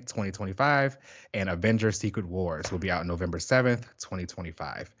 2nd, 2025, and Avengers Secret Wars will be out November 7th,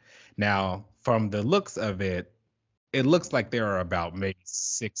 2025. Now, from the looks of it, it looks like there are about maybe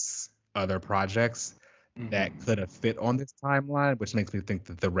 6 other projects that could have fit on this timeline, which makes me think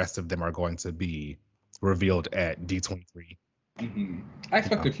that the rest of them are going to be revealed at D23. I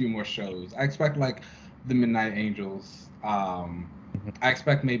expect a few more shows. I expect like the Midnight Angels. I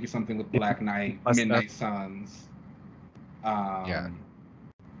expect maybe something with Black Knight, Midnight Suns. Yeah.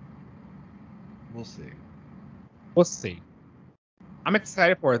 We'll see. We'll see. I'm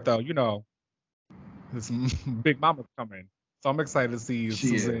excited for it though. This Big Mama's coming, so I'm excited to see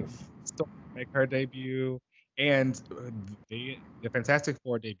Susan make her debut, and the Fantastic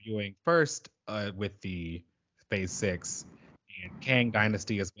Four debuting first with the Phase 6, and Kang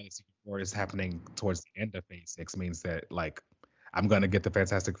Dynasty as well as Secret Wars is happening towards the end of Phase 6. Means that like I'm gonna get the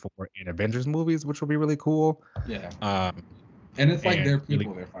Fantastic Four in Avengers movies, which will be really cool. Yeah. And it's like their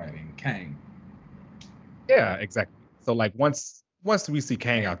people they're fighting. Kang. Yeah, exactly. So like once we see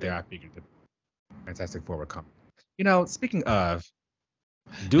Kang out there, I figured the Fantastic Four would come. Speaking of,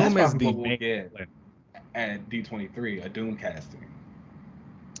 Doom is the main villain at D23, a Doom casting.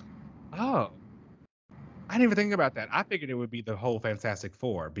 Oh. I didn't even think about that. I figured it would be the whole Fantastic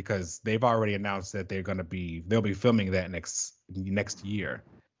Four because they've already announced that they'll be filming that next year.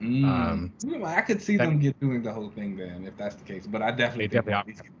 I could see them doing the whole thing then if that's the case, but I definitely are.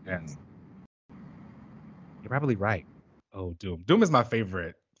 Yes. You're probably right. Oh, Doom. Doom is my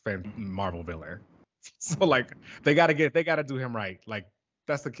favorite Marvel villain. So like they gotta do him right. Like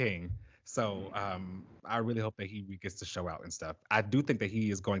that's the king. So I really hope that he gets to show out and stuff. I do think that he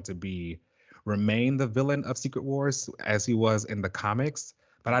is going to remain the villain of Secret Wars as he was in the comics,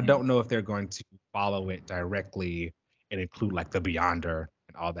 but I don't know if they're going to follow it directly and include like the Beyonder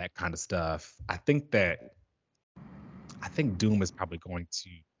and all that kind of stuff. I think Doom is probably going to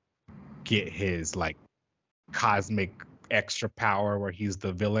get his like cosmic extra power where he's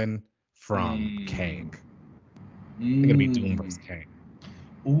the villain from Kang. I think it'll be Doom versus Kang.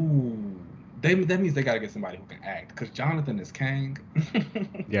 Ooh. That means they gotta get somebody who can act, because Jonathan is Kang.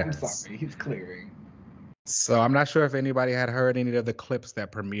 Yes. I'm sorry, he's clearing. So I'm not sure if anybody had heard any of the clips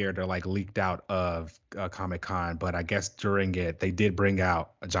that premiered or like leaked out of Comic-Con, but I guess during it they did bring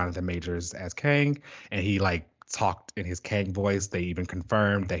out Jonathan Majors as Kang, and he like talked in his Kang voice. They even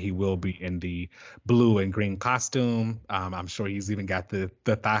confirmed that he will be in the blue and green costume. I'm sure he's even got the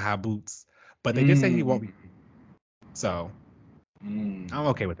thigh-high boots, but they did say he won't be. So I'm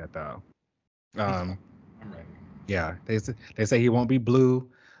okay with that though. I'm ready. Yeah, they say he won't be blue.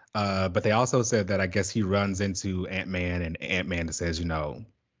 But they also said that I guess he runs into Ant-Man, and Ant-Man says, you know,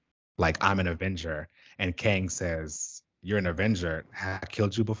 like, I'm an Avenger. And Kang says, you're an Avenger. Have I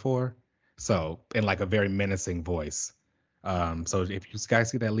killed you before? So in like a very menacing voice. So if you guys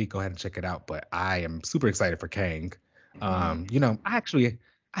see that leak, go ahead and check it out. But I am super excited for Kang. You know, I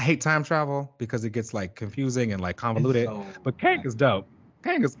hate time travel because it gets like confusing and like convoluted. But Kang is dope.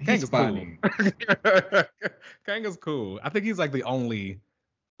 Kang is funny. Cool. Kang is cool. I think he's like the only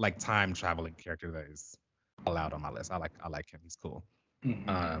like time traveling character that is allowed on my list. I like him. He's cool.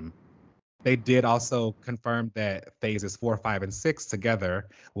 They did also confirm that phases 4, 5, and 6 together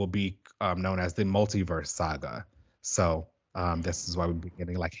will be known as the Multiverse Saga. So this is why we've been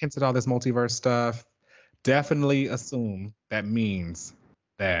getting like hints at all this multiverse stuff. Definitely assume that means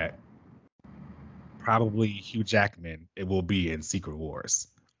that probably Hugh Jackman it will be in Secret Wars,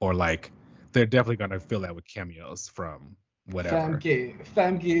 or like they're definitely gonna fill that with cameos from whatever.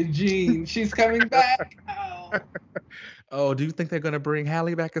 Famke Jean, she's coming back. Oh, do you think they're gonna bring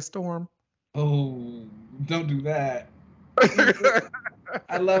Halle back as Storm? Oh, don't do that.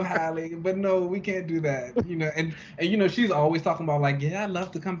 I love Halle, but no, we can't do that. You know, and you know, she's always talking about like, yeah, I'd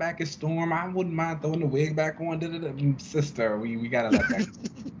love to come back as Storm. I wouldn't mind throwing the wig back on. Sister, we gotta let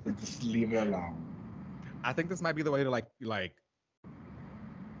that just leave it alone. I think this might be the way to like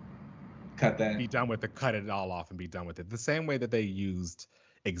cut that. Be done with it, cut it all off and be done with it. The same way that they used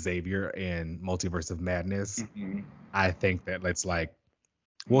Xavier in Multiverse of Madness. I think that let's like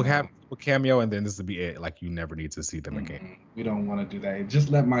we'll have a cameo and then this will be it. Like you never need to see them again. We don't want to do that. Just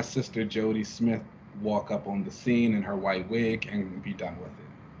let my sister Jodie Smith walk up on the scene in her white wig and be done with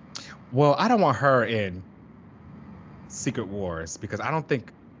it. Well, I don't want her in Secret Wars because I don't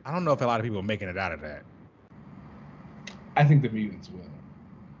know if a lot of people are making it out of that. I think the mutants will.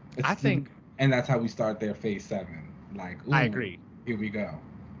 And that's how we start their phase 7. Like, ooh, I agree. Here we go.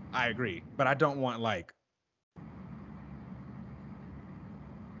 I agree, but I don't want like.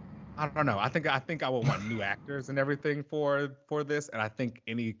 I don't know. I think I will want new actors and everything for this, and I think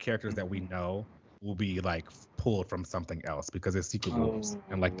any characters that we know will be like pulled from something else because it's Secret Wars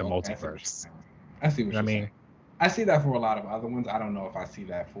and like the multiverse. I see what you mean. I see that for a lot of other ones. I don't know if I see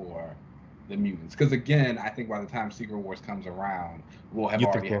that for the mutants, because again, I think by the time Secret Wars comes around, we'll have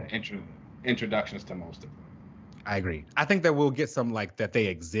already had introductions to most of them. I agree. I think that we'll get some like that they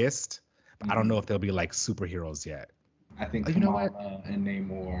exist, but I don't know if they'll be like superheroes yet. I think Kamala and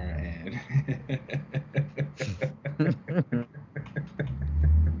Namor and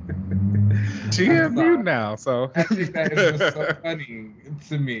she is mute now, so I think that is just so funny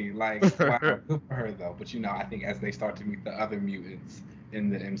to me. Like, wow, good for her though. But you know, I think as they start to meet the other mutants in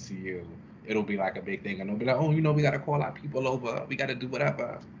the MCU, it'll be like a big thing, and they'll be like, oh, you know, we got to call our people over, we got to do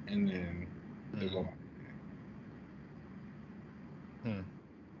whatever, and then they'll go on.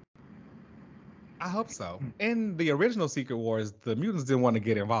 I hope so. In the original Secret Wars, the mutants didn't want to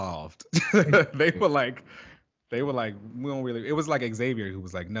get involved. They were like, we don't really. It was like Xavier who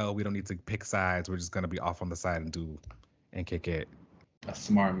was like, no, we don't need to pick sides. We're just gonna be off on the side and kick it. A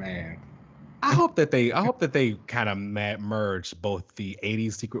smart man. I hope that they kind of merge both the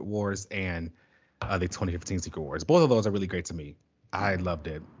 '80s Secret Wars and the 2015 Secret Wars. Both of those are really great to me. I loved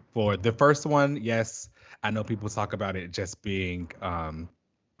it. For the first one, yes, I know people talk about it just being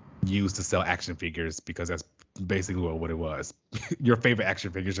used to sell action figures because that's basically what it was. Your favorite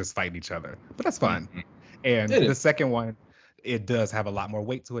action figures just fighting each other, but that's fun. And the second one, it does have a lot more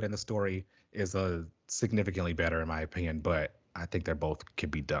weight to it, and the story is significantly better in my opinion. But I think they both can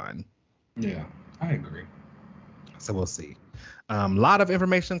be done. Yeah, I agree. So we'll see. A lot of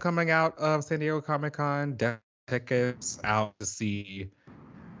information coming out of San Diego Comic-Con. Tickets out to see.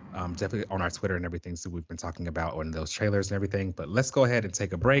 Definitely on our Twitter and everything. So we've been talking about on those trailers and everything. But let's go ahead and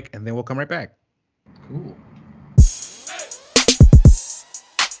take a break, and then we'll come right back. Cool.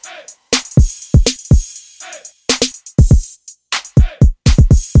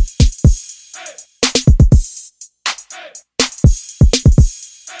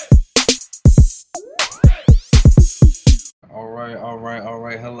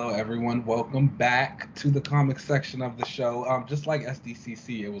 everyone. Welcome back to the comic section of the show. Just like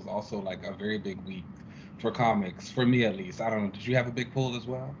SDCC, it was also like a very big week for comics, for me at least. I don't know. Did you have a big pull as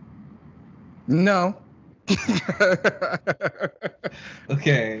well? No.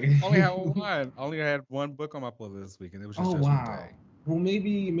 Okay. Only had one book on my pull this week, and it was just Judgment Day. Well, maybe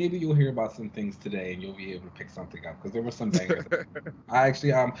you'll hear about some things today, and you'll be able to pick something up because there were some bangers. I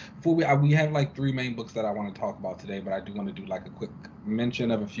actually before we have like 3 main books that I want to talk about today, but I do want to do like a quick mention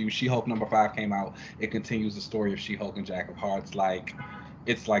of a few. She-Hulk #5 came out. It continues the story of She-Hulk and Jack of Hearts. Like,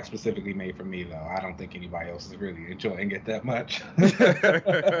 it's like specifically made for me though. I don't think anybody else is really enjoying it that much.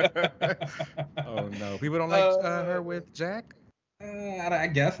 Oh no, people don't like her with Jack. I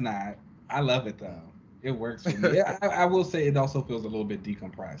guess not. I love it though. It works for me. I will say it also feels a little bit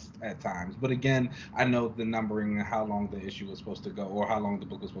decompressed at times. But again, I know the numbering and how long the issue was supposed to go or how long the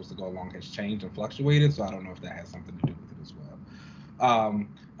book was supposed to go along has changed and fluctuated. So I don't know if that has something to do with it as well.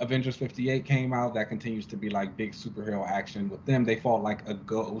 Avengers 58 came out. That continues to be like big superhero action with them. They fought like a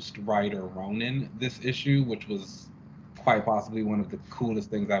Ghost Rider Ronin this issue, which was quite possibly one of the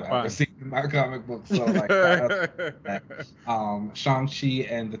coolest things I've ever seen in my comic book. So like Shang-Chi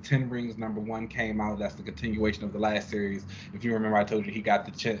and the Ten Rings #1 came out. That's the continuation of the last series. If you remember, I told you he got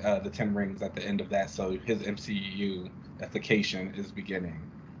the 10 rings at the end of that, so his MCU-ification is beginning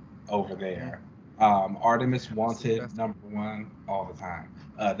over there. Artemis Wanted #1 all the time.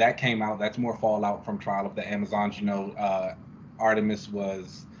 That came out. That's more fallout from Trial of the Amazons. You know, Artemis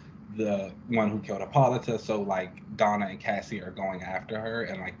was the one who killed Hippolyta, so like Donna and Cassie are going after her,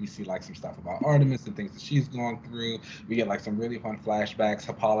 and like we see like some stuff about Artemis and things that she's going through. We get like some really fun flashbacks.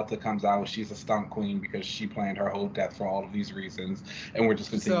 Hippolyta comes out. She's a stunt queen because she planned her whole death for all of these reasons, and we're just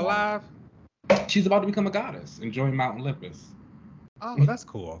continuing. Still alive? She's about to become a goddess, enjoying Mount Olympus. Oh, that's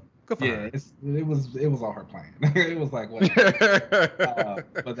cool. Yeah, it was all her plan. It was like whatever.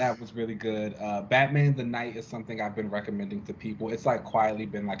 But that was really good. Batman the Knight is something I've been recommending to people. It's like quietly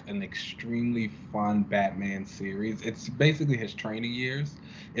been like an extremely fun Batman series. It's basically his training years.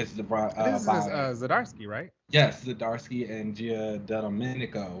 It's the this is Zdarsky, right? Yes, Zdarsky and Gia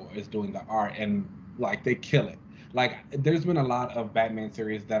DeDomenico is doing the art, and like they kill it. Like, there's been a lot of Batman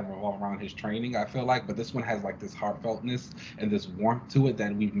series that revolve around his training, I feel like, but this one has like this heartfeltness and this warmth to it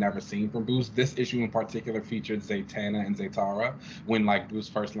that we've never seen from Bruce. This issue in particular featured Zatanna and Zatara. When like Bruce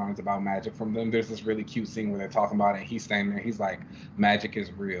first learns about magic from them, there's this really cute scene where they're talking about it, and he's standing there, he's like, magic is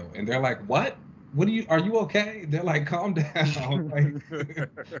real. And they're like, what? Are you okay? They're like, calm down.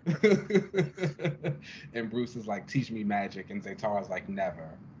 And Bruce is like, teach me magic. And Zatara's like,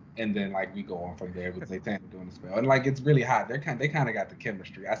 never. And then like we go on from there with Zatanna doing the spell, and like it's really hot. They kind of got the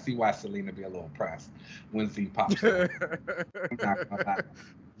chemistry. I see why Selena be a little pressed when Z pops up.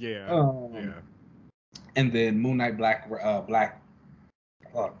 Yeah. And then Moon Knight Black,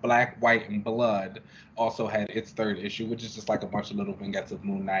 White, and Blood also had its 3rd issue, which is just like a bunch of little vignettes of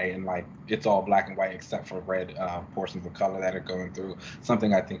Moon Knight, and like it's all black and white except for red portions of color that are going through.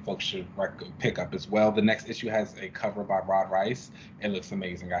 Something I think folks should pick up as well. The next issue has a cover by Rod Rice. It looks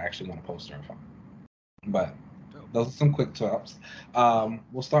amazing. I actually want a poster of him. But those are some quick tops.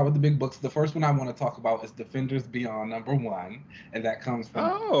 We'll start with the big books. The first one I want to talk about is Defenders Beyond #1, and that comes from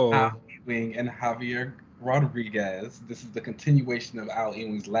Al Ewing and Javier Rodriguez. This is the continuation of Al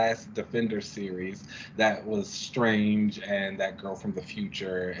Ewing's last Defender series that was Strange and that girl from the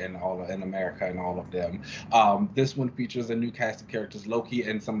future and in America and all of them. This one features a new cast of characters. Loki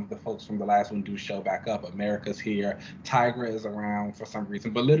and some of the folks from the last one do show back up. America's here. Tigra is around for some reason,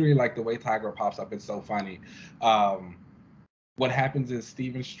 but literally like the way Tigra pops up, it's so funny. What happens is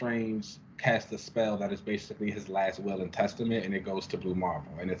Stephen Strange casts a spell that is basically his last will and testament, and it goes to Blue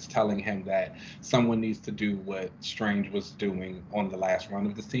Marvel, and it's telling him that someone needs to do what Strange was doing on the last run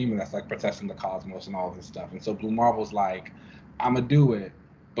of this team, and that's like protecting the cosmos and all this stuff. And so Blue Marvel's like, I'm gonna do it,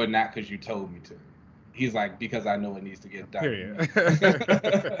 but not because you told me to. He's like, because I know it needs to get done.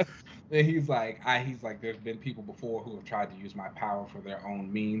 And he's like, there's been people before who have tried to use my power for their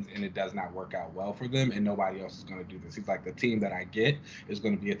own means, and it does not work out well for them, and nobody else is going to do this. He's like, the team that I get is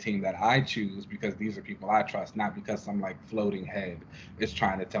going to be a team that I choose because these are people I trust, not because some like floating head is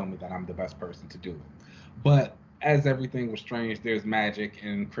trying to tell me that I'm the best person to do it. But as everything was Strange, there's magic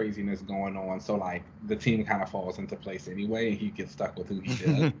and craziness going on. So like the team kind of falls into place anyway, and he gets stuck with who he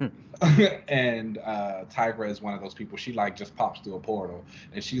is. And Tigra is one of those people. She like just pops through a portal,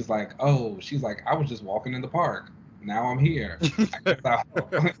 and she's like, I was just walking in the park. Now I'm here.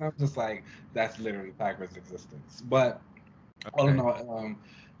 I'm just like, that's literally Tigra's existence. But all in all,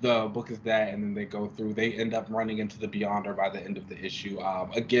 The book is that, and then they go through. They end up running into the Beyonder by the end of the issue.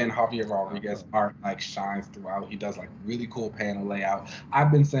 Again, Javier Rodriguez art like shines throughout. He does like really cool panel layout.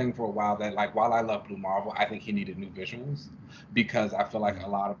 I've been saying for a while that like while I love Blue Marvel, I think he needed new visuals because I feel like a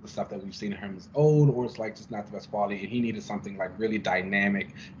lot of the stuff that we've seen in him is old or it's like just not the best quality. And he needed something like really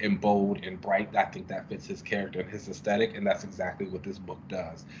dynamic and bold and bright. I think that fits his character and his aesthetic, and that's exactly what this book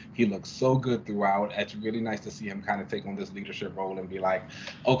does. He looks so good throughout. It's really nice to see him kind of take on this leadership role and be like,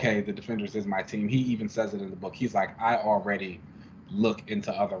 okay, the Defenders is my team. He even says it in the book. He's like, I already look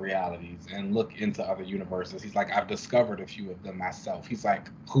into other realities and look into other universes. He's like, I've discovered a few of them myself. He's like,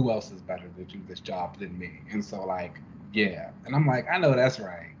 who else is better to do this job than me? And so, like, yeah. And I'm like, I know that's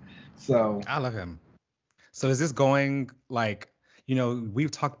right. So I love him. So is this going like,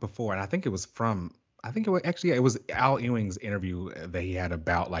 we've talked before, and I think it was it was Al Ewing's interview that he had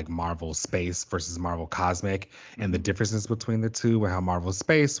about like Marvel Space versus Marvel Cosmic and the differences between the two, and how Marvel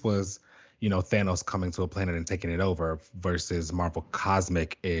Space was, Thanos coming to a planet and taking it over, versus Marvel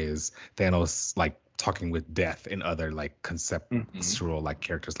Cosmic is Thanos like talking with death and other like conceptual like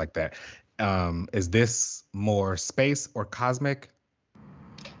characters like that. Is this more space or cosmic?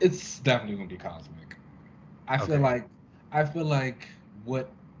 It's definitely gonna be cosmic. I feel like what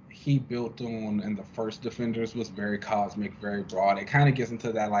he built on in the first Defenders was very cosmic, very broad. It kind of gets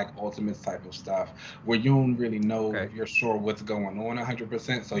into that like Ultimates type of stuff where you don't really know if you're sure what's going on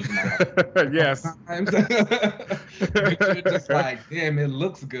 100%. So you might have yes. Times. But you're just like, damn, it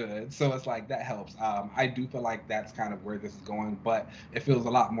looks good. So it's like that helps. I do feel like that's kind of where this is going, but it feels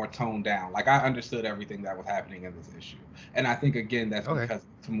a lot more toned down. Like I understood everything that was happening in this issue, and I think again that's because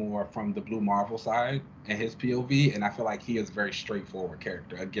it's more from the Blue Marvel side and his POV, and I feel like he is a very straightforward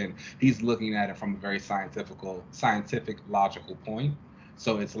character. Again, he's looking at it from a very scientific, logical point.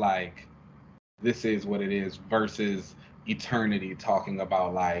 So it's like this is what it is versus Eternity talking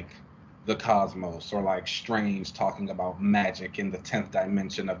about like the cosmos, or like Strange talking about magic in the 10th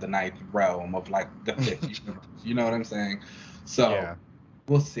dimension of the ninth realm of like the fifth universe. You know what I'm saying? So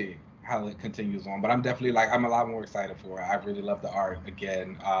we'll see how it continues on. But I'm definitely like, I'm a lot more excited for it. I really love the art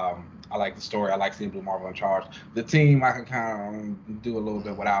again. I like the story. I like seeing Blue Marvel in charge. The team I can kind of do a little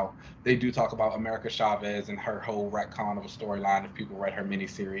bit without. They do talk about America Chavez and her whole retcon of a storyline. If people read her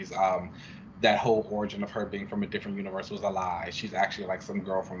miniseries, that whole origin of her being from a different universe was a lie. She's actually like some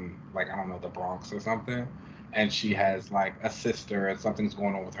girl from like, I don't know, the Bronx or something. And she has like a sister, and something's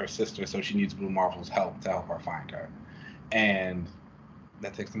going on with her sister, so she needs Blue Marvel's help to help her find her. And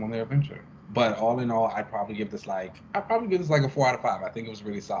that takes them on their adventure. But all in all, I'd probably give this like a 4 out of 5. I think it was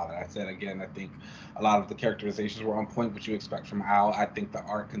really solid. I said again, I think a lot of the characterizations were on point, what you expect from Al. I think the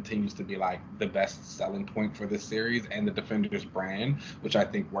art continues to be like the best selling point for this series and the Defenders brand, which I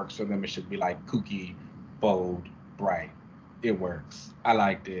think works for them. It should be like kooky, bold, bright. It works. I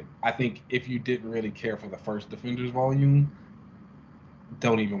liked it. I think if you didn't really care for the first Defenders volume,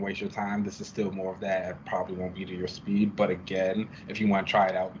 don't even waste your time. This is still more of that. It probably won't be to your speed. But again, if you want to try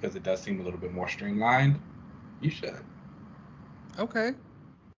it out because it does seem a little bit more streamlined, you should. Okay.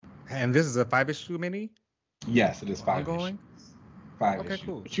 And this is a 5-issue mini? Yes, it is 5 issues. 5 issues.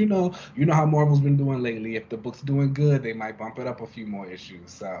 Cool. But you know how Marvel's been doing lately. If the book's doing good, they might bump it up a few more issues.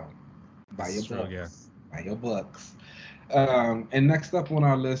 So buy your books. Yeah. Buy your books. And next up on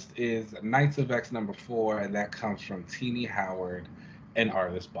our list is Knights of X #4, and that comes from Tini Howard and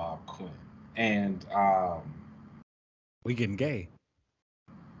artist Bob Quinn. And we getting gay.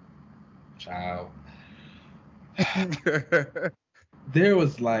 Child. There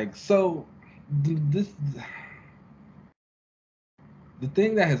was like, so this, the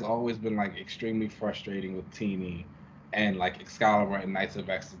thing that has always been like extremely frustrating with Tini and like Excalibur and Knights of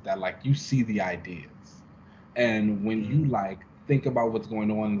X is that like you see the ideas, and when you like think about what's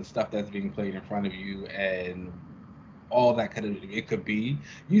going on and the stuff that's being played in front of you and all that could be,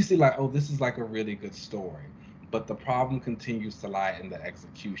 you see like, oh, this is like a really good story. But the problem continues to lie in the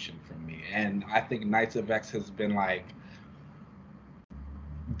execution for me. And I think Knights of X has been like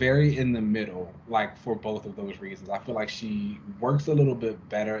very in the middle, like for both of those reasons. I feel like she works a little bit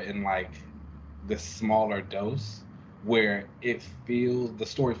better in like the smaller dose, where the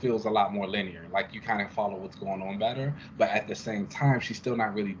story feels a lot more linear, like you kind of follow what's going on better, but at the same time she's still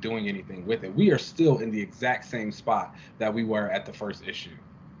not really doing anything with it. We are still in the exact same spot that we were at the first issue.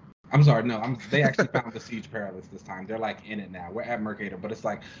 I'm sorry, no, they actually found the Siege Perilous this time. They're like in it now. We're at Mercator, but it's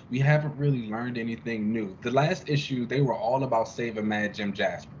like we haven't really learned anything new. The last issue, they were all about saving Mad Jim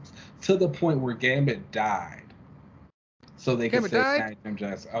Jaspers, to the point where Gambit died. So they could save Mad Jim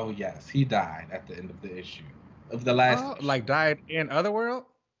Jaspers. Oh yes, he died at the end of the issue. Of the last issue. Like died in Otherworld?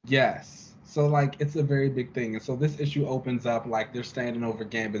 Yes. So like it's a very big thing. And so this issue opens up like they're standing over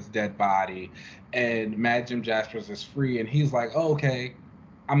Gambit's dead body and Mad Jim Jaspers is free and he's like, oh, okay,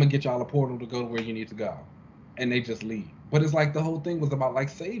 I'm gonna get y'all a portal to go to where you need to go. And they just leave. But it's like the whole thing was about like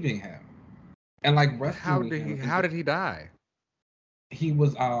saving him and like But how rescuing did him. he die? He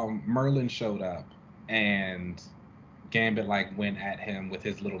was Merlin showed up and Gambit like went at him with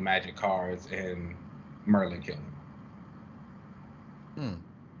his little magic cards and Merlin killed him. Hmm.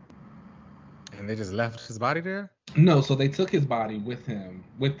 And they just left his body there? No, so they took his body with them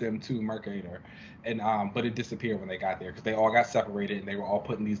to Mercator, and but it disappeared when they got there because they all got separated and they were all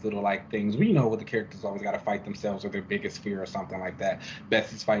put in these little like things. We know what the characters always got to fight themselves or their biggest fear or something like that.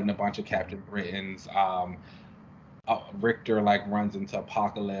 Betsy's fighting a bunch of Captain Britons. Richter like runs into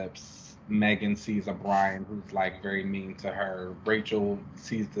Apocalypse. Megan sees a Brian who's like very mean to her. Rachel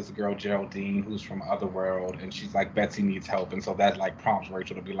sees this girl Geraldine who's from Otherworld, and she's like Betsy needs help, and so that like prompts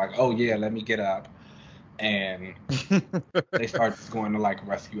Rachel to be like, oh yeah, let me get up, and they start just going to like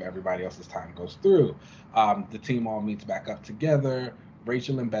rescue everybody else as time goes through. The team all meets back up together.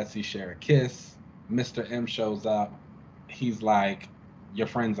 Rachel and Betsy share a kiss. Mr. M shows up. He's like, your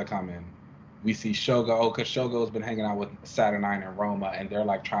friends are coming. We see Shogo. Oh, because Shogo's been hanging out with Saturnine and Roma, and they're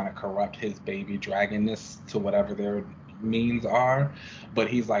like trying to corrupt his baby dragonness to whatever their means are. But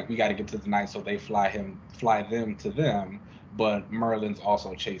he's like, we got to get to the night, so they fly them to them. But Merlin's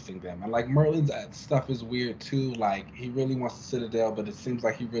also chasing them, and like Merlin's stuff is weird too. Like he really wants the Citadel, but it seems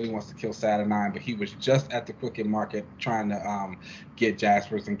like he really wants to kill Saturnine. But he was just at the Crooked Market trying to get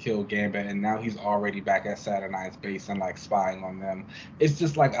Jaspers and kill Gambit, and now he's already back at Saturnine's base and like spying on them. It's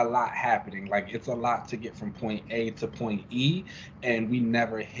just like a lot happening. Like it's a lot to get from point A to point E, and we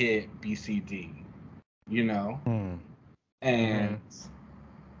never hit BCD, you know? And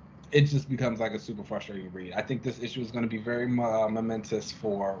it just becomes like a super frustrating read. I think this issue is going to be very momentous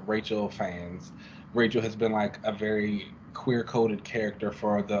for Rachel fans. Rachel has been like a very queer-coded character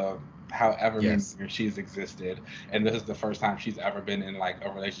for the however many years she's existed, and this is the first time she's ever been in like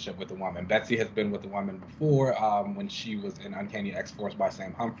a relationship with a woman. Betsy has been with a woman before when she was in Uncanny X-Force by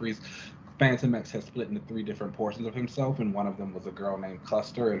Sam Humphries. Phantom X has split into 3 different portions of himself, and one of them was a girl named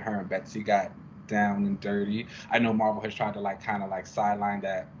Cluster, and her and Betsy got down and dirty. I know Marvel has tried to like kind of like sideline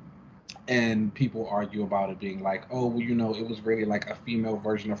that, and people argue about it being like, oh, well, you know, it was really like a female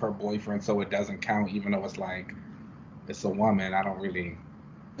version of her boyfriend, so it doesn't count, even though it's like it's a woman. I don't really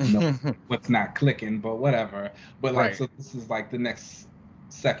know what's not clicking, but whatever. But like, so this is like the next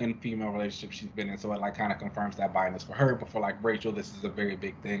second female relationship she's been in, so it like kind of confirms that bias for her. But for like Rachel, this is a very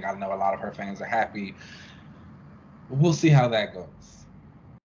big thing. I know a lot of her fans are happy. We'll see how that goes.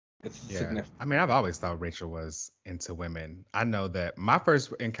 It's significant. I mean, I've always thought Rachel was into women. I know that my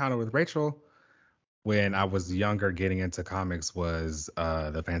first encounter with Rachel when I was younger getting into comics was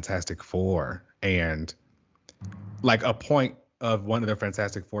the Fantastic Four. And like a point of one of the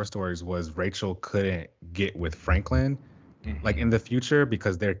Fantastic Four stories was Rachel couldn't get with Franklin like in the future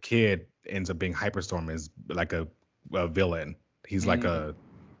because their kid ends up being Hyperstorm is like a villain. He's like a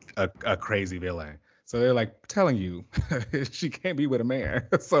crazy villain. So they're like telling you she can't be with a man.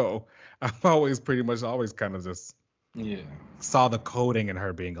 So I've always kind of just saw the coding in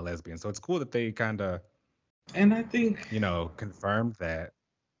her being a lesbian. So it's cool that they kind of, and I think, confirmed that.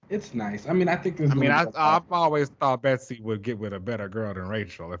 It's nice. I mean, I think I've always thought Betsy would get with a better girl than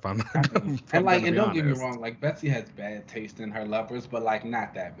Rachel. If I'm not, and don't get me wrong, like Betsy has bad taste in her lovers, but like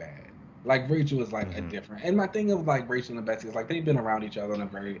not that bad. Like Rachel is like a different. And my thing of like Rachel and Betsy is like they've been around each other on a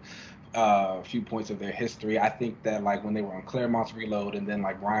very few points of their history. I think that like when they were on Claremont's Reload and then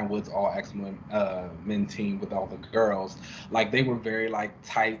like Ryan Wood's all X-Men men team with all the girls, like they were very like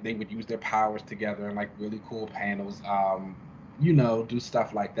tight. They would use their powers together and like really cool panels. Do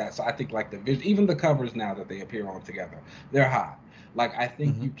stuff like that. So I think like the vision, even the covers now that they appear on together, they're hot. Like I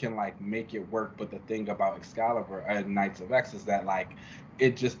think you can like make it work, but the thing about Excalibur and Knights of X is that like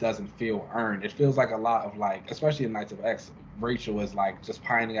it just doesn't feel earned. It feels like a lot of like, especially in Knights of X, Rachel is like just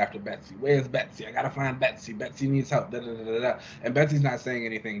pining after Betsy. Where's Betsy? I gotta find Betsy. Betsy needs help. Da, da, da, da, da. And Betsy's not saying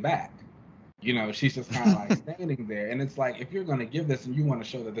anything back. She's just kind of like standing there. And it's like, if you're going to give this and you want to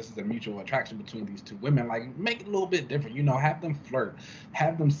show that this is a mutual attraction between these two women, like make it a little bit different, have them flirt,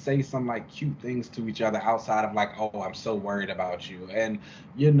 have them say some like cute things to each other outside of like, oh, I'm so worried about you. And,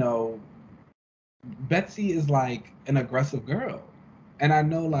 Betsy is like an aggressive girl. And I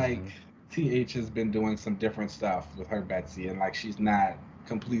know like TH has been doing some different stuff with her Betsy and like she's not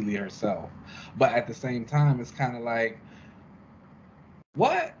completely herself. But at the same time, it's kind of like,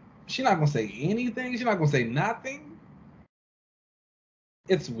 what? She's not gonna say anything. She's not gonna say nothing.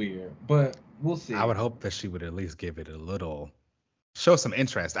 It's weird, but we'll see. I would hope that she would at least give it a little show some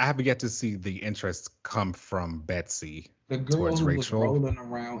interest. I have yet to see the interest come from Betsy The girl towards who was Rachel. rolling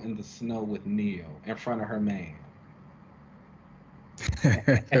around in the snow with Neil in front of her man.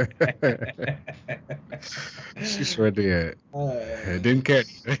 She sure did. Didn't care.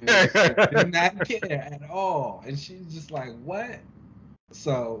 Did not care at all. And she's just like, what?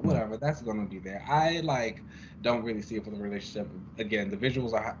 So whatever, that's gonna be there. I like don't really see it for the relationship. Again, the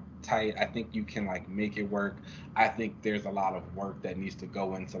visuals are tight. I think you can like make it work. I think there's a lot of work that needs to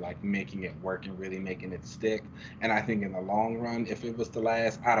go into like making it work and really making it stick. And I think in the long run, if it was to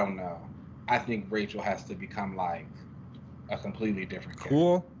last, I don't know. I think Rachel has to become like a completely different character.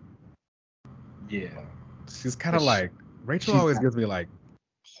 Cool. Yeah. She's kind of like Rachel always gives me like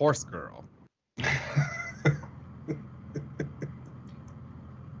horse girl.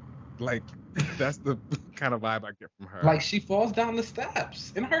 Like that's the kind of vibe I get from her. Like she falls down the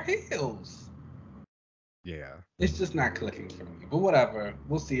steps in her heels. Yeah. It's just not clicking for me. But whatever.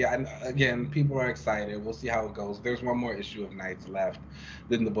 We'll see. Again, people are excited. We'll see how it goes. There's one more issue of Nights left.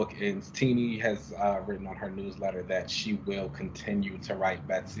 Then the book ends. Teeny has written on her newsletter that she will continue to write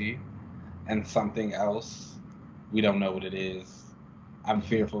Betsy and something else. We don't know what it is. I'm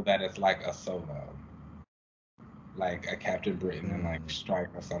fearful that it's like a solo. Like a Captain Britain and like Strike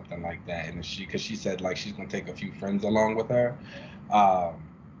or something like that. And because she said like she's going to take a few friends along with her.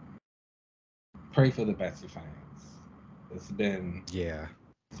 Pray for the Betsy fans. It's been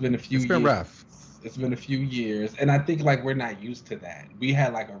a few years. It's been rough. It's been a few years, and I think like we're not used to that. We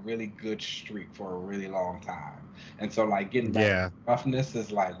had like a really good streak for a really long time, and so like getting back to roughness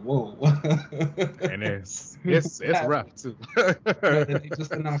is like whoa. And it's rough too. They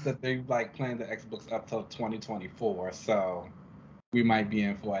just announced that they like planning the X books up till 2024, so we might be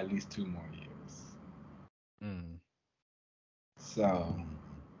in for at least 2 more years. So.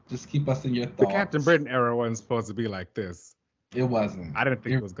 Just keep us in your thoughts. The Captain Britain era wasn't supposed to be like this. It wasn't. I didn't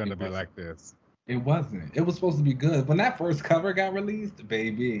think it was going to be like this. It wasn't. It was supposed to be good. When that first cover got released,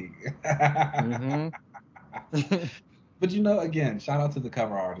 baby. But again, shout out to the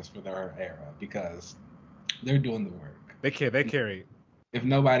cover artists for their era because they're doing the work. They carry. If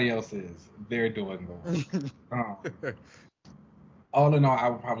nobody else is, they're doing the work. All in all, I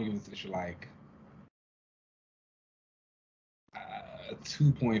would probably give this issue like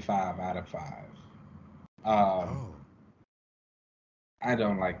 2.5 out of 5. I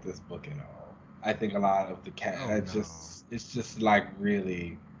don't like this book at all. I think a lot of the it's just like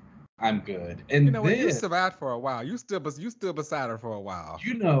really, I'm good. And you know what? You survived for a while. You still beside her for a while.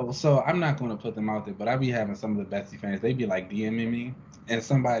 So I'm not going to put them out there, but I be having some of the Betsy fans. They be like DMing me, and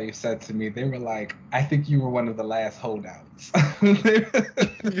somebody said to me, they were like, "I think you were one of the last holdouts."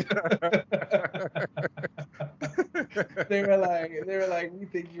 They were like, we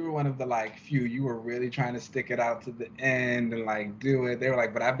think you were one of the like few. You were really trying to stick it out to the end and like do it. They were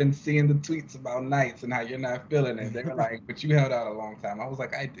like, but I've been seeing the tweets about Nights and how you're not feeling it. They were like, but you held out a long time. I was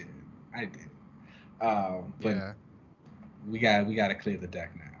like, I did. But we got to clear the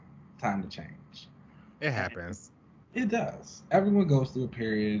deck now. Time to change. It happens. It does. Everyone goes through a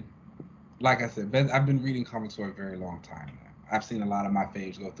period. Like I said, I've been reading comics for a very long time now. I've seen a lot of my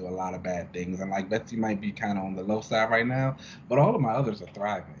faves go through a lot of bad things, and like Betsy might be kind of on the low side right now, but all of my others are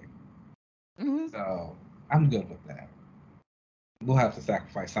thriving. So I'm good with that. We'll have to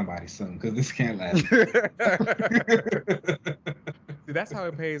sacrifice somebody soon because this can't last. See, that's how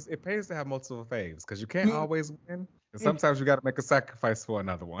it pays. It pays to have multiple faves because you can't always win. And sometimes you got to make a sacrifice for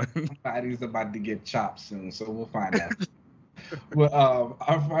another one. Somebody's about to get chopped soon, so we'll find out. Well,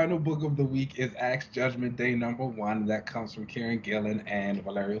 our final book of the week is Axe Judgment Day #1. That comes from Kieran Gillen and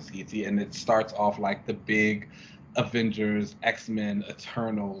Valerio Schiti, and it starts off like the big Avengers, X-Men,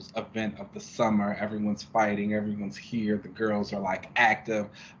 Eternals event of the summer. Everyone's fighting, everyone's here, the girls are like active.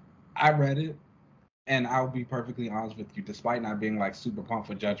 I read it, and I'll be perfectly honest with you, despite not being like super pumped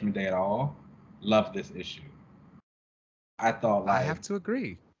for Judgment Day at all, love this issue. I thought like I have to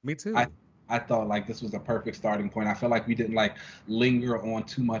agree. Me too. I thought like this was a perfect starting point. I feel like we didn't like linger on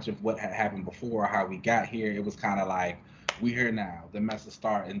too much of what had happened before or how we got here. It was kind of like, we here now. The mess is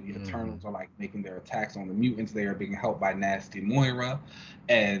starting. The Eternals are like making their attacks on the mutants. They are being helped by Nasty Moira,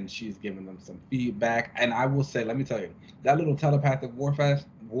 and she's giving them some feedback. And I will say, let me tell you, that little telepathic warfare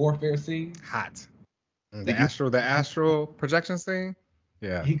scene. Hot. The astral projection scene.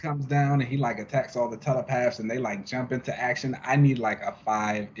 Yeah. He comes down and he like attacks all the telepaths and they like jump into action. I need like a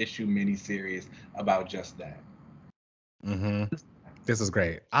 5-issue miniseries about just that. This is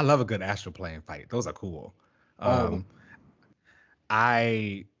great. I love a good astral plane fight. Those are cool.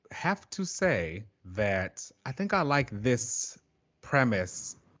 I have to say that I think I like this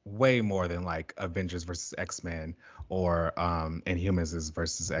premise way more than like Avengers versus X-Men or Inhumans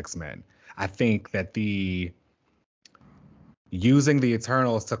versus X-Men. I think that using the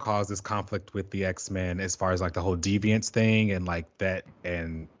Eternals to cause this conflict with the X-Men as far as like the whole deviance thing and like that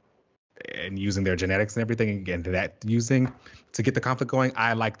and using their genetics and everything and that using to get the conflict going,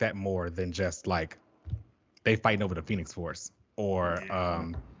 I like that more than just like they fighting over the Phoenix Force or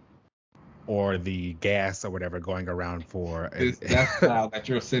the gas or whatever going around for this death cloud that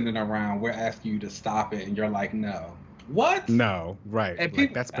you're sending around. We're asking you to stop it, and you're like, no. What? No, right? And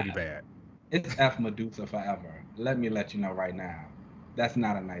like, that's pretty bad. It's F Medusa forever. Let me let you know right now. That's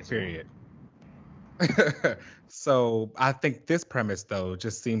not a nice period. So I think this premise though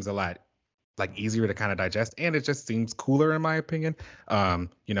just seems a lot like easier to kind of digest, and it just seems cooler in my opinion.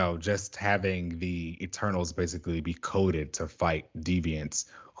 Just having the Eternals basically be coded to fight deviants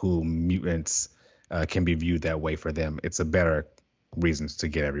who mutants can be viewed that way for them. It's a better reason to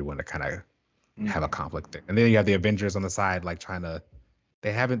get everyone to kind of have a conflict there. And then you have the Avengers on the side, like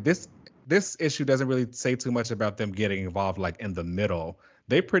they haven't this issue doesn't really say too much about them getting involved like in the middle.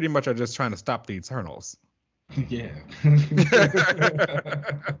 They pretty much are just trying to stop the Eternals. Yeah.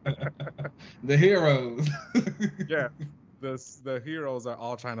 The heroes. Yeah. The heroes are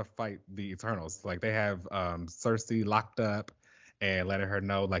all trying to fight the Eternals. Like they have Cersei locked up and letting her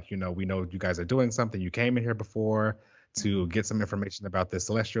know, like, we know you guys are doing something. You came in here before to get some information about the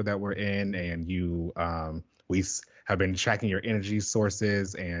Celestial that we're in, and we have been tracking your energy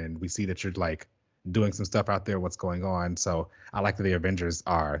sources, and we see that you're like doing some stuff out there. What's going on? So I like that the Avengers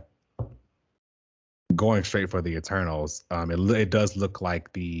are going straight for the Eternals. It does look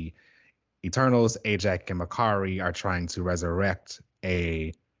like the Eternals, Ajak and Makari are trying to resurrect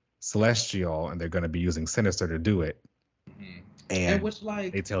a Celestial, and they're going to be using Sinister to do it. Mm-hmm. And which,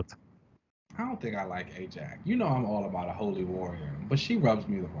 like, they tell. I don't think I like Ajak. I'm all about a holy warrior, but she rubs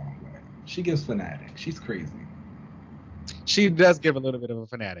me the wrong way. She gives fanatic. She's crazy. She does give a little bit of a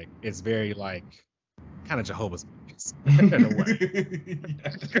fanatic. It's very like kind of Jehovah's Witness in a way.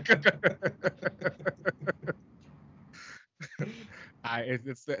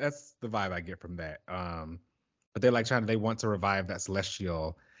 That's the vibe I get from that. But they're like they want to revive that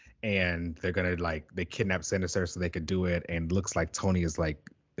Celestial, and they're gonna they kidnap Sinister so they could do it. And looks like Tony is like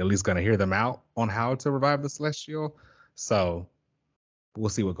at least gonna hear them out on how to revive the Celestial. So we'll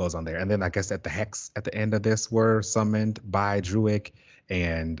see what goes on there. And then I guess that the Hex at the end of this were summoned by Druig,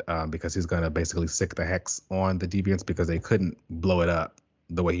 and because he's gonna basically sick the Hex on the Deviants because they couldn't blow it up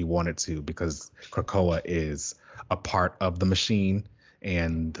the way he wanted to because Krakoa is a part of the machine,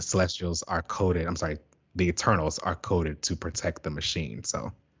 and the Celestials are coded. I'm sorry, the Eternals are coded to protect the machine,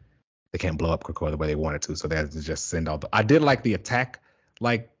 so they can't blow up Krakoa the way they wanted to. So they had to just send all the. I did like the attack,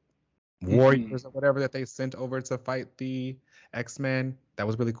 warriors or whatever that they sent over to fight the X-Men. That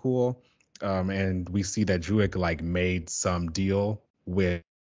was really cool. And we see that Druig made some deal with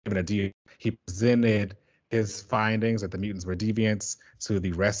even a deal. He presented his findings that the mutants were deviants to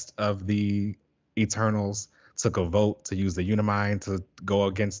the rest of the Eternals. Took a vote to use the Unimind to go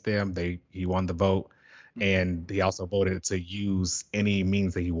against them. He won the vote, and he also voted to use any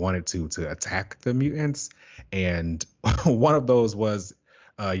means that he wanted to attack the mutants. And one of those was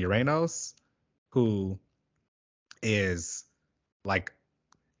Uranos, who is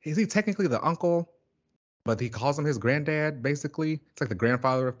is he technically the uncle, but he calls him his granddad, basically. It's like the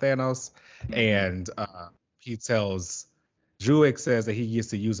grandfather of Thanos. Mm-hmm. And he tells Druig says that he gets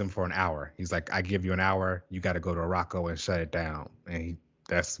to use him for an hour. He's like, I give you an hour, you got to go to Arakko and shut it down. And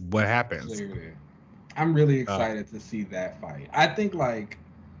that's what happens. Clearly. I'm really excited to see that fight. I think a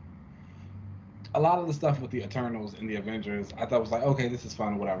lot of the stuff with the Eternals and the Avengers, I thought was like, okay, this is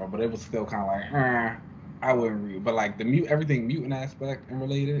fun or whatever, but it was still kind of like, I wouldn't read. But everything mutant aspect and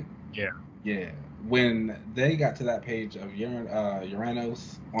related. Yeah. Yeah. When they got to that page of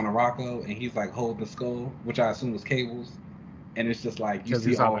Uranos on Arakko, and he's holding the skull, which I assume was Cable's. And it's just you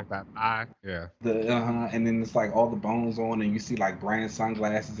see all that eye, yeah. And then it's all the bones on, and you see brand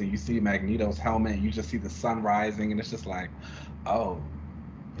sunglasses, and you see Magneto's helmet, and you just see the sun rising, and it's just oh,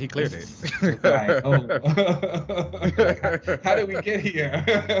 he cleared it. How did we get here?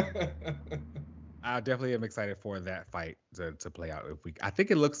 I definitely am excited for that fight to play out. I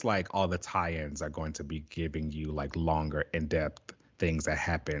think it looks like all the tie-ins are going to be giving you longer, in-depth things that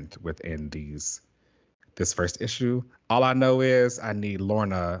happened within this first issue. All I know is I need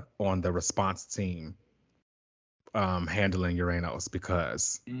Lorna on the response team handling Uranos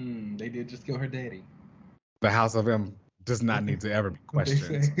because they did just kill her daddy. The House of M does not need to ever be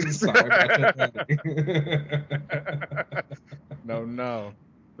questioned. Sorry about your daddy. No.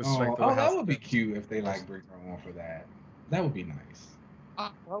 That would be cute if they bring her on for that. That would be nice.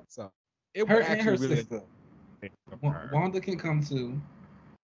 I hope so. It Her would and actually her really sister. her. Wanda can come too.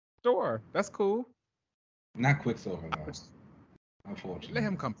 Sure, that's cool. Not Quicksilver though. Unfortunately. Let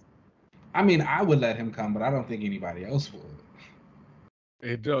him come. I mean, I would let him come, but I don't think anybody else would.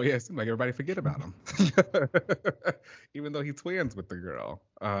 Yeah, it seems like everybody forget about him, even though he twins with the girl.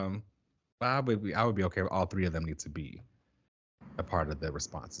 I would be okay with all three of them need to be a part of the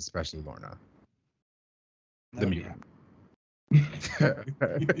response, especially Lorna, the mutant.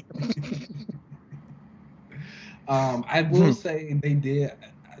 I will say they did.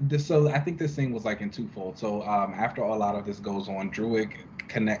 So I think this thing was like in twofold. So after a lot of this goes on, Druig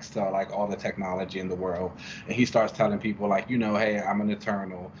connects to like all the technology in the world, and he starts telling people like, you know, hey, I'm an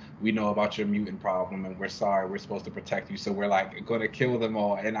Eternal. We know about your mutant problem, and we're sorry. We're supposed to protect you, so we're like going to kill them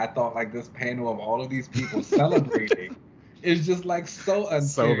all. And I thought like this panel of all of these people celebrating is just like so unfair.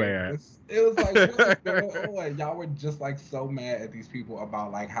 So bad. It was like, what is going on? Y'all were just like so mad at these people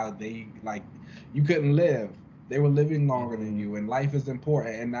about like how they like you couldn't live. They were living longer than you, and life is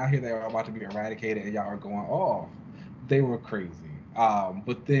important. And now here they are about to be eradicated, and y'all are going off. They were crazy.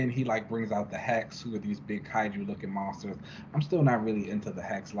 But then he like brings out the Hex, who are these big kaiju-looking monsters. I'm still not really into the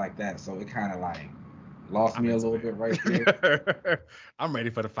Hex like that, so it kind of like lost me a little bit right there. I'm ready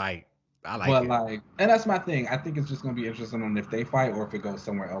for the fight. I like but it. Like, and that's my thing. I think it's just gonna be interesting on if they fight or if it goes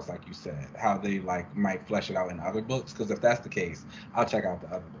somewhere else, like you said, how they like might flesh it out in other books. Because if that's the case, I'll check out the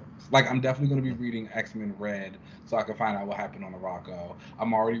other books. Like, I'm definitely gonna be reading X-Men Red so I can find out what happened on Arakko.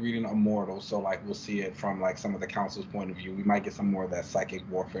 I'm already reading Immortal, so like we'll see it from like some of the Council's point of view. We might get some more of that psychic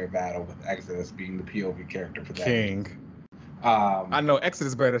warfare battle with Exodus being the POV character for that. King. I know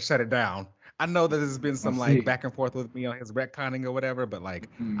Exodus better shut it down. I know that there's been some like back and forth with me on his retconning or whatever, but like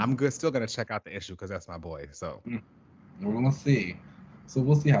I'm still gonna check out the issue because that's my boy. So we're gonna see. So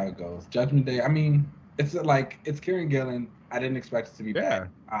we'll see how it goes. Judgment Day. I mean, it's like it's Kieran Gillen. I didn't expect it to be bad.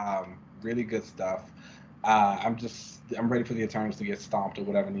 Really good stuff. I'm ready for the Eternals to get stomped or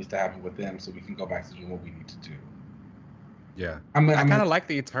whatever needs to happen with them, so we can go back to doing what we need to do. Yeah, I kind of like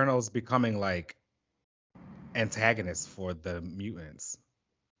the Eternals becoming like antagonists for the mutants.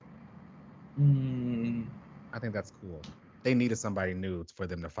 I think that's cool. They needed somebody new for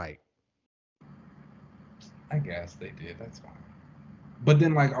them to fight. I guess they did. That's fine. But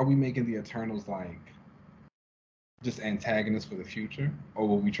then, like, are we making the Eternals like just antagonists for the future, or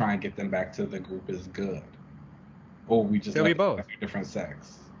will we try and get them back to the group as good, or will we just they'll be both different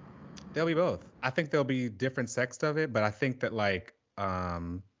sex? They'll be both. I think there'll be different sects of it, but I think that like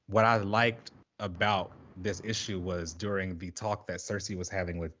what I liked about this issue was during the talk that Cersei was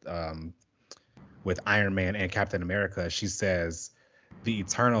having with Iron Man and Captain America, she says the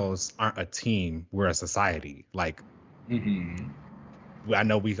Eternals aren't a team, we're a society. Like I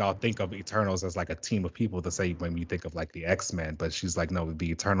know we all think of Eternals as like a team of people to say when we think of like the X-Men, but she's like, no, the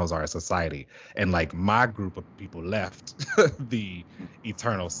Eternals are a society. And like my group of people left the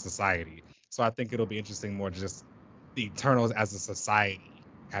Eternal society. So I think it'll be interesting more just the Eternals as a society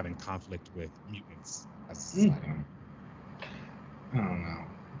having conflict with mutants as a society. I don't know.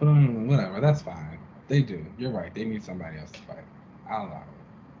 But whatever, that's fine. They do. You're right. They need somebody else to fight. I'll allow it.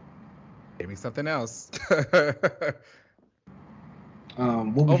 Give me something else.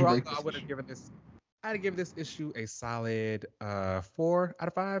 What would overall, you rate this I would have given this. I'd give this issue a solid 4 out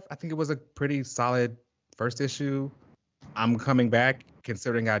of 5. I think it was a pretty solid first issue. I'm coming back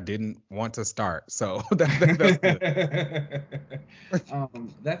considering I didn't want to start, so that's good.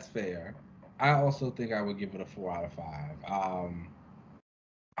 That's fair. I also think I would give it a 4 out of 5.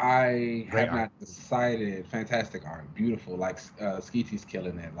 I have not decided. Fantastic art, beautiful. Like Skeety's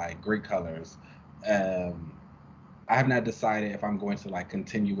killing it. Like great colors. I have not decided if I'm going to like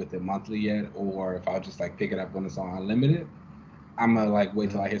continue with it monthly yet, or if I'll just like pick it up when it's on unlimited. I'm gonna like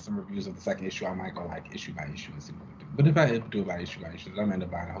wait till I hear some reviews of the second issue. I might go like issue by issue and see what we do. But if I do it by issue, I'm end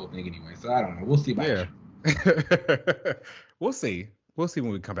up buying the whole thing anyway. So I don't know. We'll see about it. We'll see. We'll see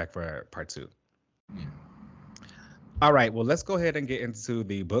when we come back for part 2. Yeah. All right. Well, let's go ahead and get into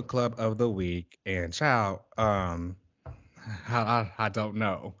the book club of the week. And child, I don't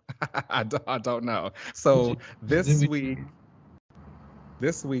know. I don't know. So this week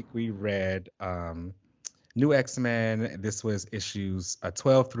we read New X-Men. This was issues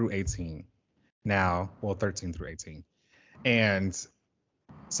 12 through 18. Now, well, 13 through 18. And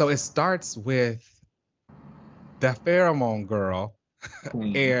so it starts with the Pheromone Girl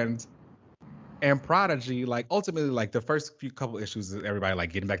and Prodigy. Like ultimately, like the first few couple issues of everybody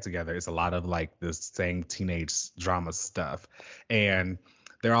like getting back together. It's a lot of like this same teenage drama stuff. And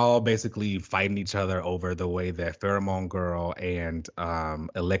they're all basically fighting each other over the way that Pheromone Girl and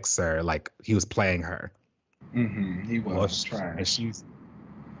Elixir, like he was playing her. He was trying. And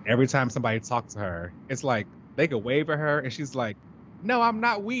Every time somebody talks to her, it's like they could wave at her and she's like, "No, I'm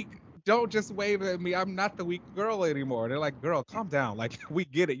not weak. Don't just wave at me. I'm not the weak girl anymore." They're like, "Girl, calm down. Like, we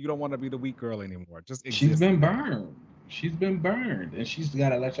get it. You don't want to be the weak girl anymore. Just She's exist been now." burned. She's been burned, and she's got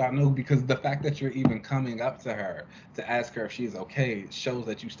to let y'all know, because the fact that you're even coming up to her to ask her if she's okay shows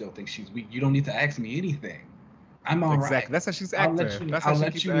that you still think she's weak. You don't need to ask me anything. I'm all right. Exactly. That's how she's acting. That's how I'll she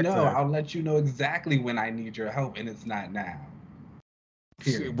let keeps you know. acting. I'll let you know exactly when I need your help, and it's not now.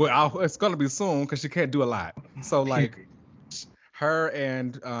 Period. It's gonna be soon because she can't do a lot. So like, Period. her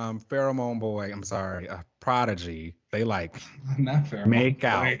and Pheromone Boy, I'm sorry, Prodigy, they like Not Pheromone make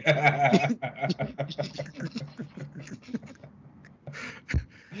Boy.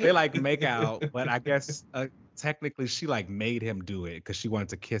 They like make out, but I guess technically she like made him do it because she wanted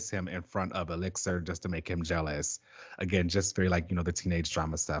to kiss him in front of Elixir just to make him jealous. Again, just very like, the teenage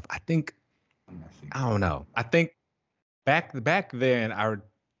drama stuff. I don't know. I think back then I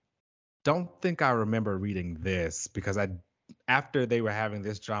don't think I remember reading this because after they were having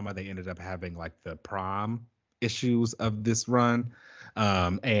this drama, they ended up having like the prom issues of this run.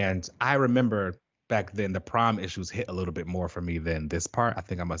 And I remember back then the prom issues hit a little bit more for me than this part. I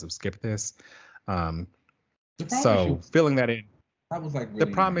think I must have skipped this. So filling that in. That was like the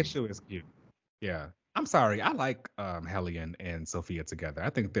really prom nice. issue is cute. Yeah. I'm sorry. I like Hellion and Sophia together. I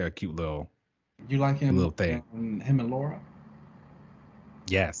think they're a cute little. You like him? Little thing. Him and Laura.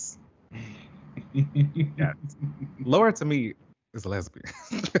 Yes. Yes. Laura to me is lesbian.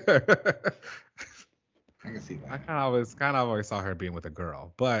 I can see that. I kind of always saw her being with a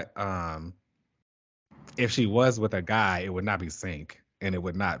girl, but if she was with a guy, it would not be Sync, and it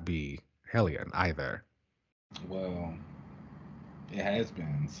would not be Hellion either. Well, it has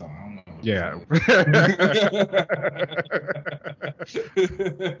been, so I don't know. Yeah.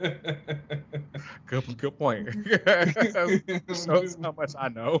 Good point. Shows how much I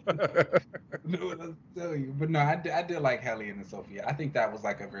know. No, let's tell you. But no, I did like Hellion and Sophia. I think that was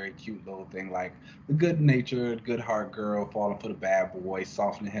like a very cute little thing, like the good-natured, good-heart girl falling for the bad boy,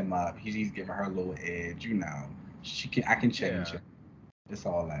 softening him up. He's giving her a little edge, I can change it. It's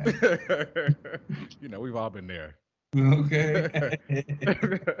all that. We've all been there. Okay.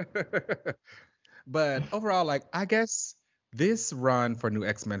 But overall, like, I guess this run for New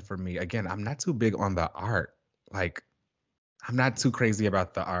X-Men for me, again, I'm not too big on the art. Like, I'm not too crazy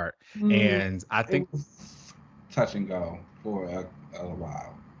about the art. And I think it was touch and go for a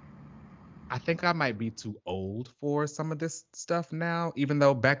while. I think I might be too old for some of this stuff now, even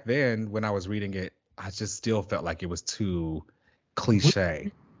though back then when I was reading it, I just still felt like it was too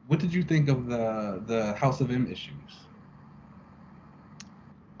cliche. What did you think of the House of M issues?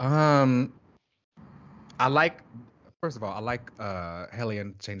 First of all, I like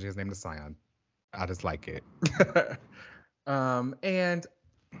Hellion changing his name to Scion. I just like it. And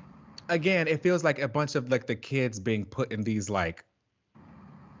again, it feels like a bunch of like the kids being put in these like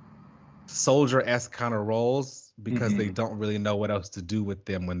soldier-esque kind of roles because they don't really know what else to do with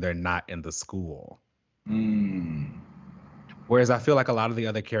them when they're not in the school. Whereas I feel like a lot of the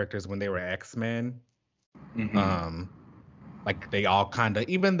other characters when they were X-Men, like they all kind of,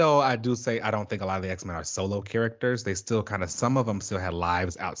 even though I do say I don't think a lot of the X-Men are solo characters, they still kind of, some of them still had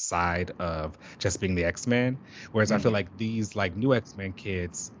lives outside of just being the X-Men. Whereas I feel like these like new X-Men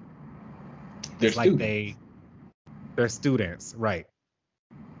kids, they're like students. they're students, right?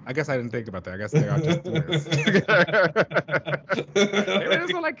 I guess I didn't think about that. I guess they are just students. Maybe they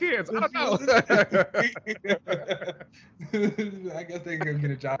just like kids. I don't know. I guess they can get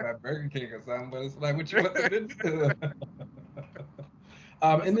a job at Burger King or something, but it's like, what you want them to do?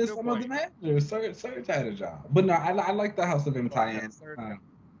 And then some of the managers, Serge had a job. But no, I like the House of M tie-in.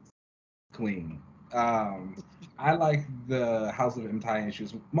 Queen. I like the House of M tie-in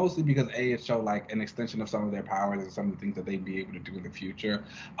issues mostly because it showed like an extension of some of their powers and some of the things that they'd be able to do in the future.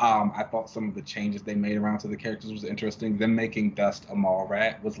 I thought some of the changes they made around to the characters was interesting. Them making Dust a mall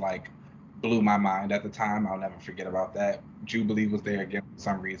rat was like blew my mind at the time. I'll never forget about that. Jubilee was there again for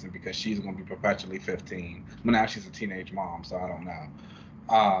some reason because she's going to be perpetually 15. But now she's a teenage mom, so I don't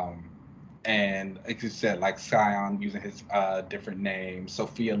know. And like you said, like Scion using his different name.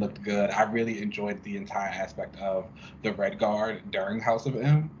 Sophia looked good. I really enjoyed the entire aspect of the Red Guard during House of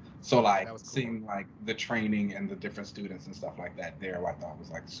M. So like seeing like the training and the different students and stuff like that there, I thought was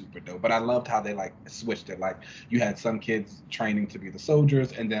like super dope. But I loved how they like switched it. Like you had some kids training to be the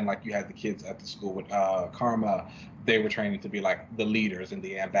soldiers, and then like you had the kids at the school with Karma. They were training to be like the leaders and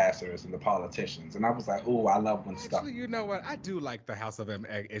the ambassadors and the politicians. And I was like, oh, I love when stuff. Actually, you know what? I do like the House of M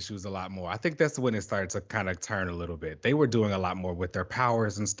issues a lot more. I think that's when it started to kind of turn a little bit. They were doing a lot more with their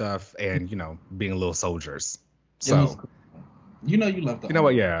powers and stuff and, being little soldiers. So You know you love the. You know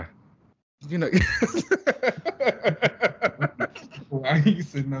what? Yeah. You know. Why are you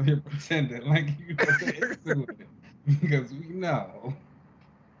sitting up here pretending like you know the into it? Because we know.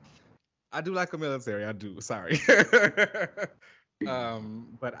 I do like the military. I do. Sorry.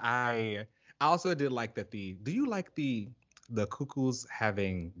 But I also did like that do you like the cuckoos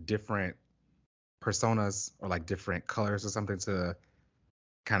having different personas or like different colors or something to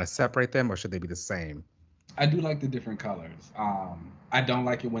kind of separate them, or should they be the same? I do like the different colors. I don't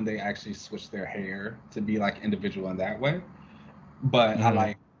like it when they actually switch their hair to be like individual in that way. But I Hmm.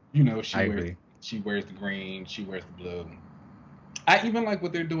 like, you know, I agree. she wears the green, she wears the blue. I even like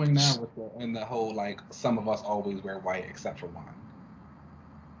what they're doing now with the whole like some of us always wear white except for one.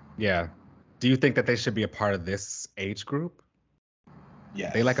 Yeah. Do you think that they should be a part of this age group?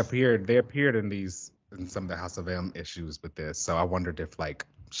 Yes. They appeared in some of the House of M issues with this. So I wondered if like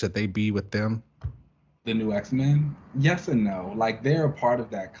should they be with them? The new X-Men? Yes and no. Like they're a part of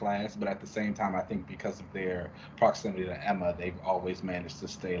that class, but at the same time I think because of their proximity to Emma, they've always managed to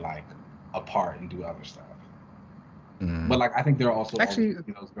stay like apart and do other stuff. But Mm. like I think there are also always Actually,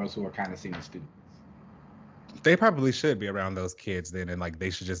 those girls who are kind of seen as students. they probably should be around those kids then, and like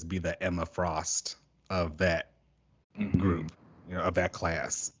they should just be the Emma Frost of that Hmm. group, of that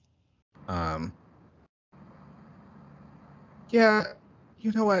class. Um, yeah,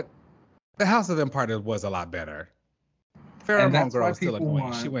 you know what? The House of Empire was a lot better. And Pheromone that's Girl why was still people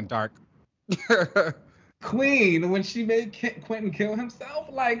annoying. She want went dark. Queen when she made Quentin kill himself.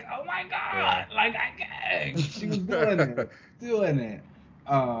 Like, oh my Yeah. god! Like I gagged. She was doing it.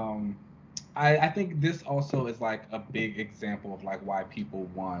 Um, I think this also is like a big example of like why people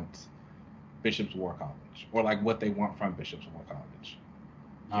want Bishop's War College or like what they want from Bishop's War College.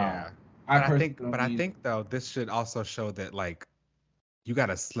 Um, Yeah. I But I personally, think though this should also show that like you got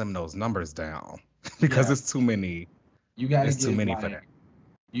to slim those numbers down because yeah, it's too many. you got to It's too get many for like that.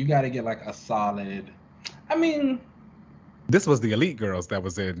 a solid. I mean, This was the elite girls that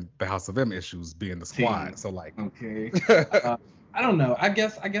was in the House of M issues being the team. squad. So like, Okay. Uh, I don't know. I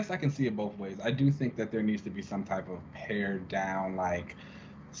guess I can see it both ways. I do think that there needs to be some type of pared down, like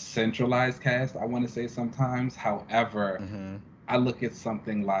centralized cast. I want to say sometimes. However, hmm I look at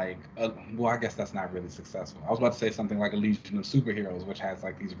something like, well, I guess that's not really successful. I was about to say something like a Legion of Superheroes, which has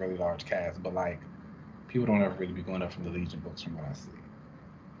like these really large casts, but like people don't ever really be going up from the Legion books from what I see.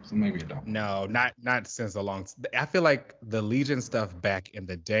 So maybe it don't work. no, not since a long. I feel like the Legion stuff back in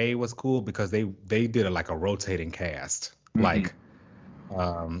the day was cool because they did like a rotating cast. Hmm. Like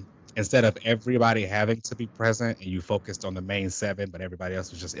instead of everybody having to be present and you focused on the main seven, but everybody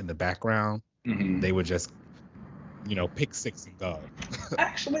else was just in the background, Hmm. they would just pick six and go.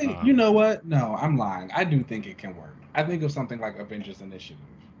 Actually, you um, know what? No, I'm lying. I do think it can work. I think of something like Avengers Initiative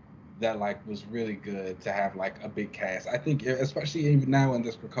that like was really good to have like a big cast. I think especially even now in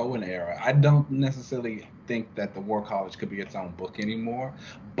this Krakoan era, I don't necessarily think that the War College could be its own book anymore,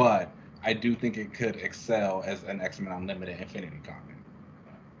 but I do think it could excel as an X-Men Unlimited Infinity comic.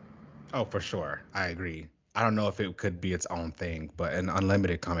 oh, for sure, I agree. I don't know if it could be its own thing, but an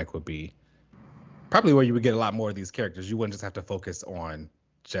unlimited comic would be probably where you would get a lot more of these characters. You wouldn't just have to focus on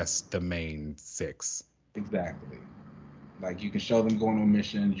just the main six. Exactly. Like you can show them going on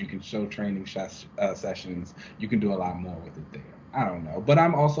missions, you can show training sessions, you can do a lot more with it there. I don't know, but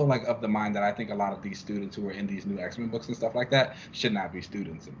I'm also like of the mind that I think a lot of these students who are in these new X-Men books and stuff like that should not be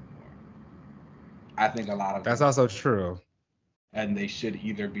students anymore. I think a lot of That's them, also true. and they should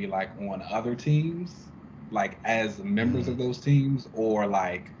either be like on other teams, like as members of Mm. those teams, or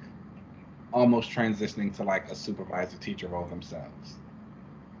like almost transitioning to like a supervisor teacher role themselves.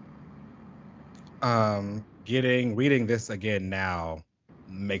 Reading this again now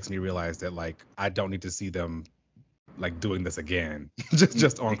makes me realize that like I don't need to see them like doing this again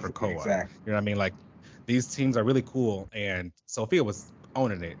just on Krakoa. Exactly. You know what I mean? Like these teams are really cool, and Sophia was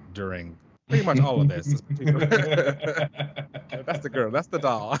owning it during pretty much all of this. That's the girl. That's the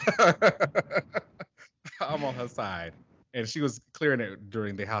doll. I'm on her side, and she was clearing it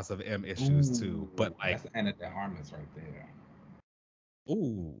during the House of M issues too. But Ooh, like, that's Anna de Armas right there.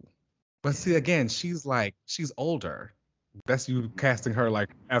 ooh, but see Yeah. again, she's older. That's you casting her like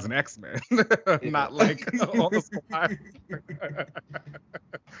as an X-Men, not Yeah. like on the squad.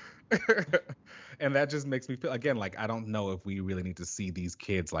 And that just makes me feel again like I don't know if we really need to see these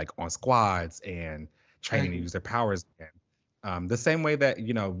kids like on squads and I training to agree. use their powers again. The same way that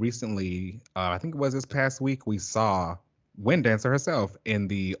recently, I think it was this past week, we saw Wind Dancer herself in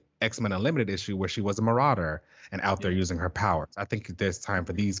the X-Men Unlimited issue where she was a marauder and out there Yeah. using her powers. I think there's time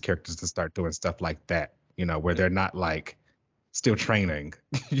for these characters to start doing stuff like that, where they're not like still training,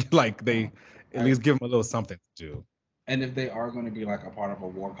 like No, they at I least agree. give them a little something to do. And if they are going to be like a part of a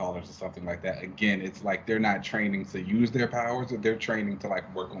war college or something like that, again, it's like they're not training to use their powers, or they're training to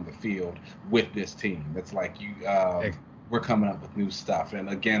like work on the field with this team. It's like we're coming up with new stuff. And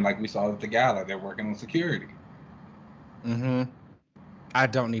again, like we saw with the gala, they're working on security. I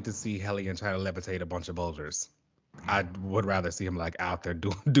don't need to see Hellion try to levitate a bunch of boulders. I would rather see him like out there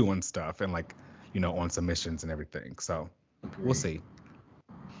doing stuff and like, on some missions and everything. So We'll see.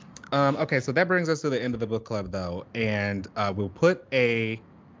 Okay, so that brings us to the end of the book club, though, and we'll put a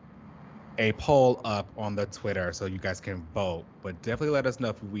poll up on the Twitter so you guys can vote. But definitely let us know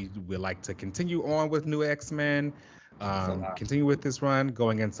if we would like to continue on with New X-Men, continue with this run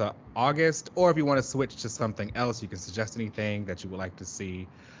going into August, or if you want to switch to something else, you can suggest anything that you would like to see.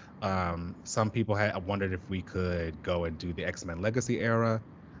 Some people had wondered if we could go and do the X-Men Legacy era,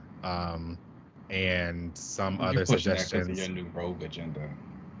 and some other suggestions. Your new rogue agenda.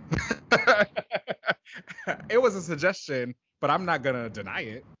 It was a suggestion, but I'm not gonna deny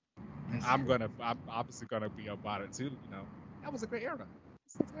it. I'm obviously gonna be about it too. That was a great era.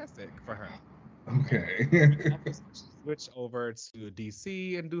 It's fantastic for her. Okay. Switch over to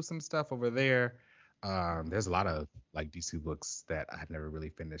DC and do some stuff over there. There's a lot of like DC books that I've never really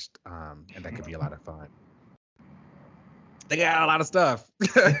finished, and that could be a lot of fun. They got a lot of stuff.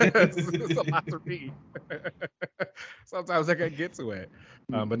 It's a lot to read. Sometimes I can't get to it.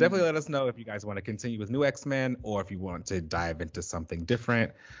 But definitely let us know if you guys want to continue with New X-Men or if you want to dive into something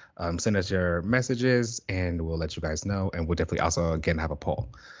different. Send us your messages and we'll let you guys know. And we'll definitely also, again, have a poll.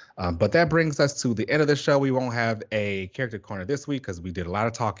 But that brings us to the end of the show. We won't have a character corner this week because we did a lot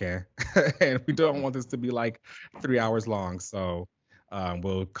of talking. And we don't want this to be like 3 hours long. So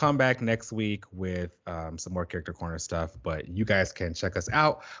we'll come back next week with some more character corner stuff, but you guys can check us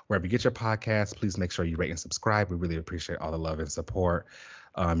out wherever you get your podcasts. Please make sure you rate and subscribe. We really appreciate all the love and support.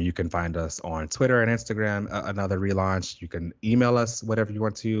 You can find us on Twitter and Instagram, Another Relaunch. You can email us whatever you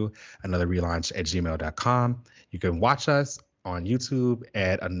want to, anotherrelaunch@gmail.com. You can watch us on YouTube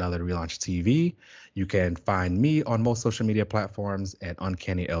at Another Relaunch TV. You can find me on most social media platforms at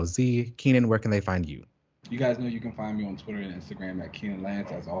Uncanny LZ. Keenan, where can they find you? You guys know you can find me on Twitter and Instagram at Keenan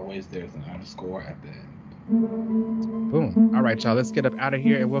Lance. As always, there's an underscore at the end. Boom. All right, y'all. Let's get up out of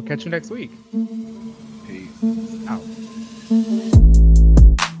here and we'll catch you next week.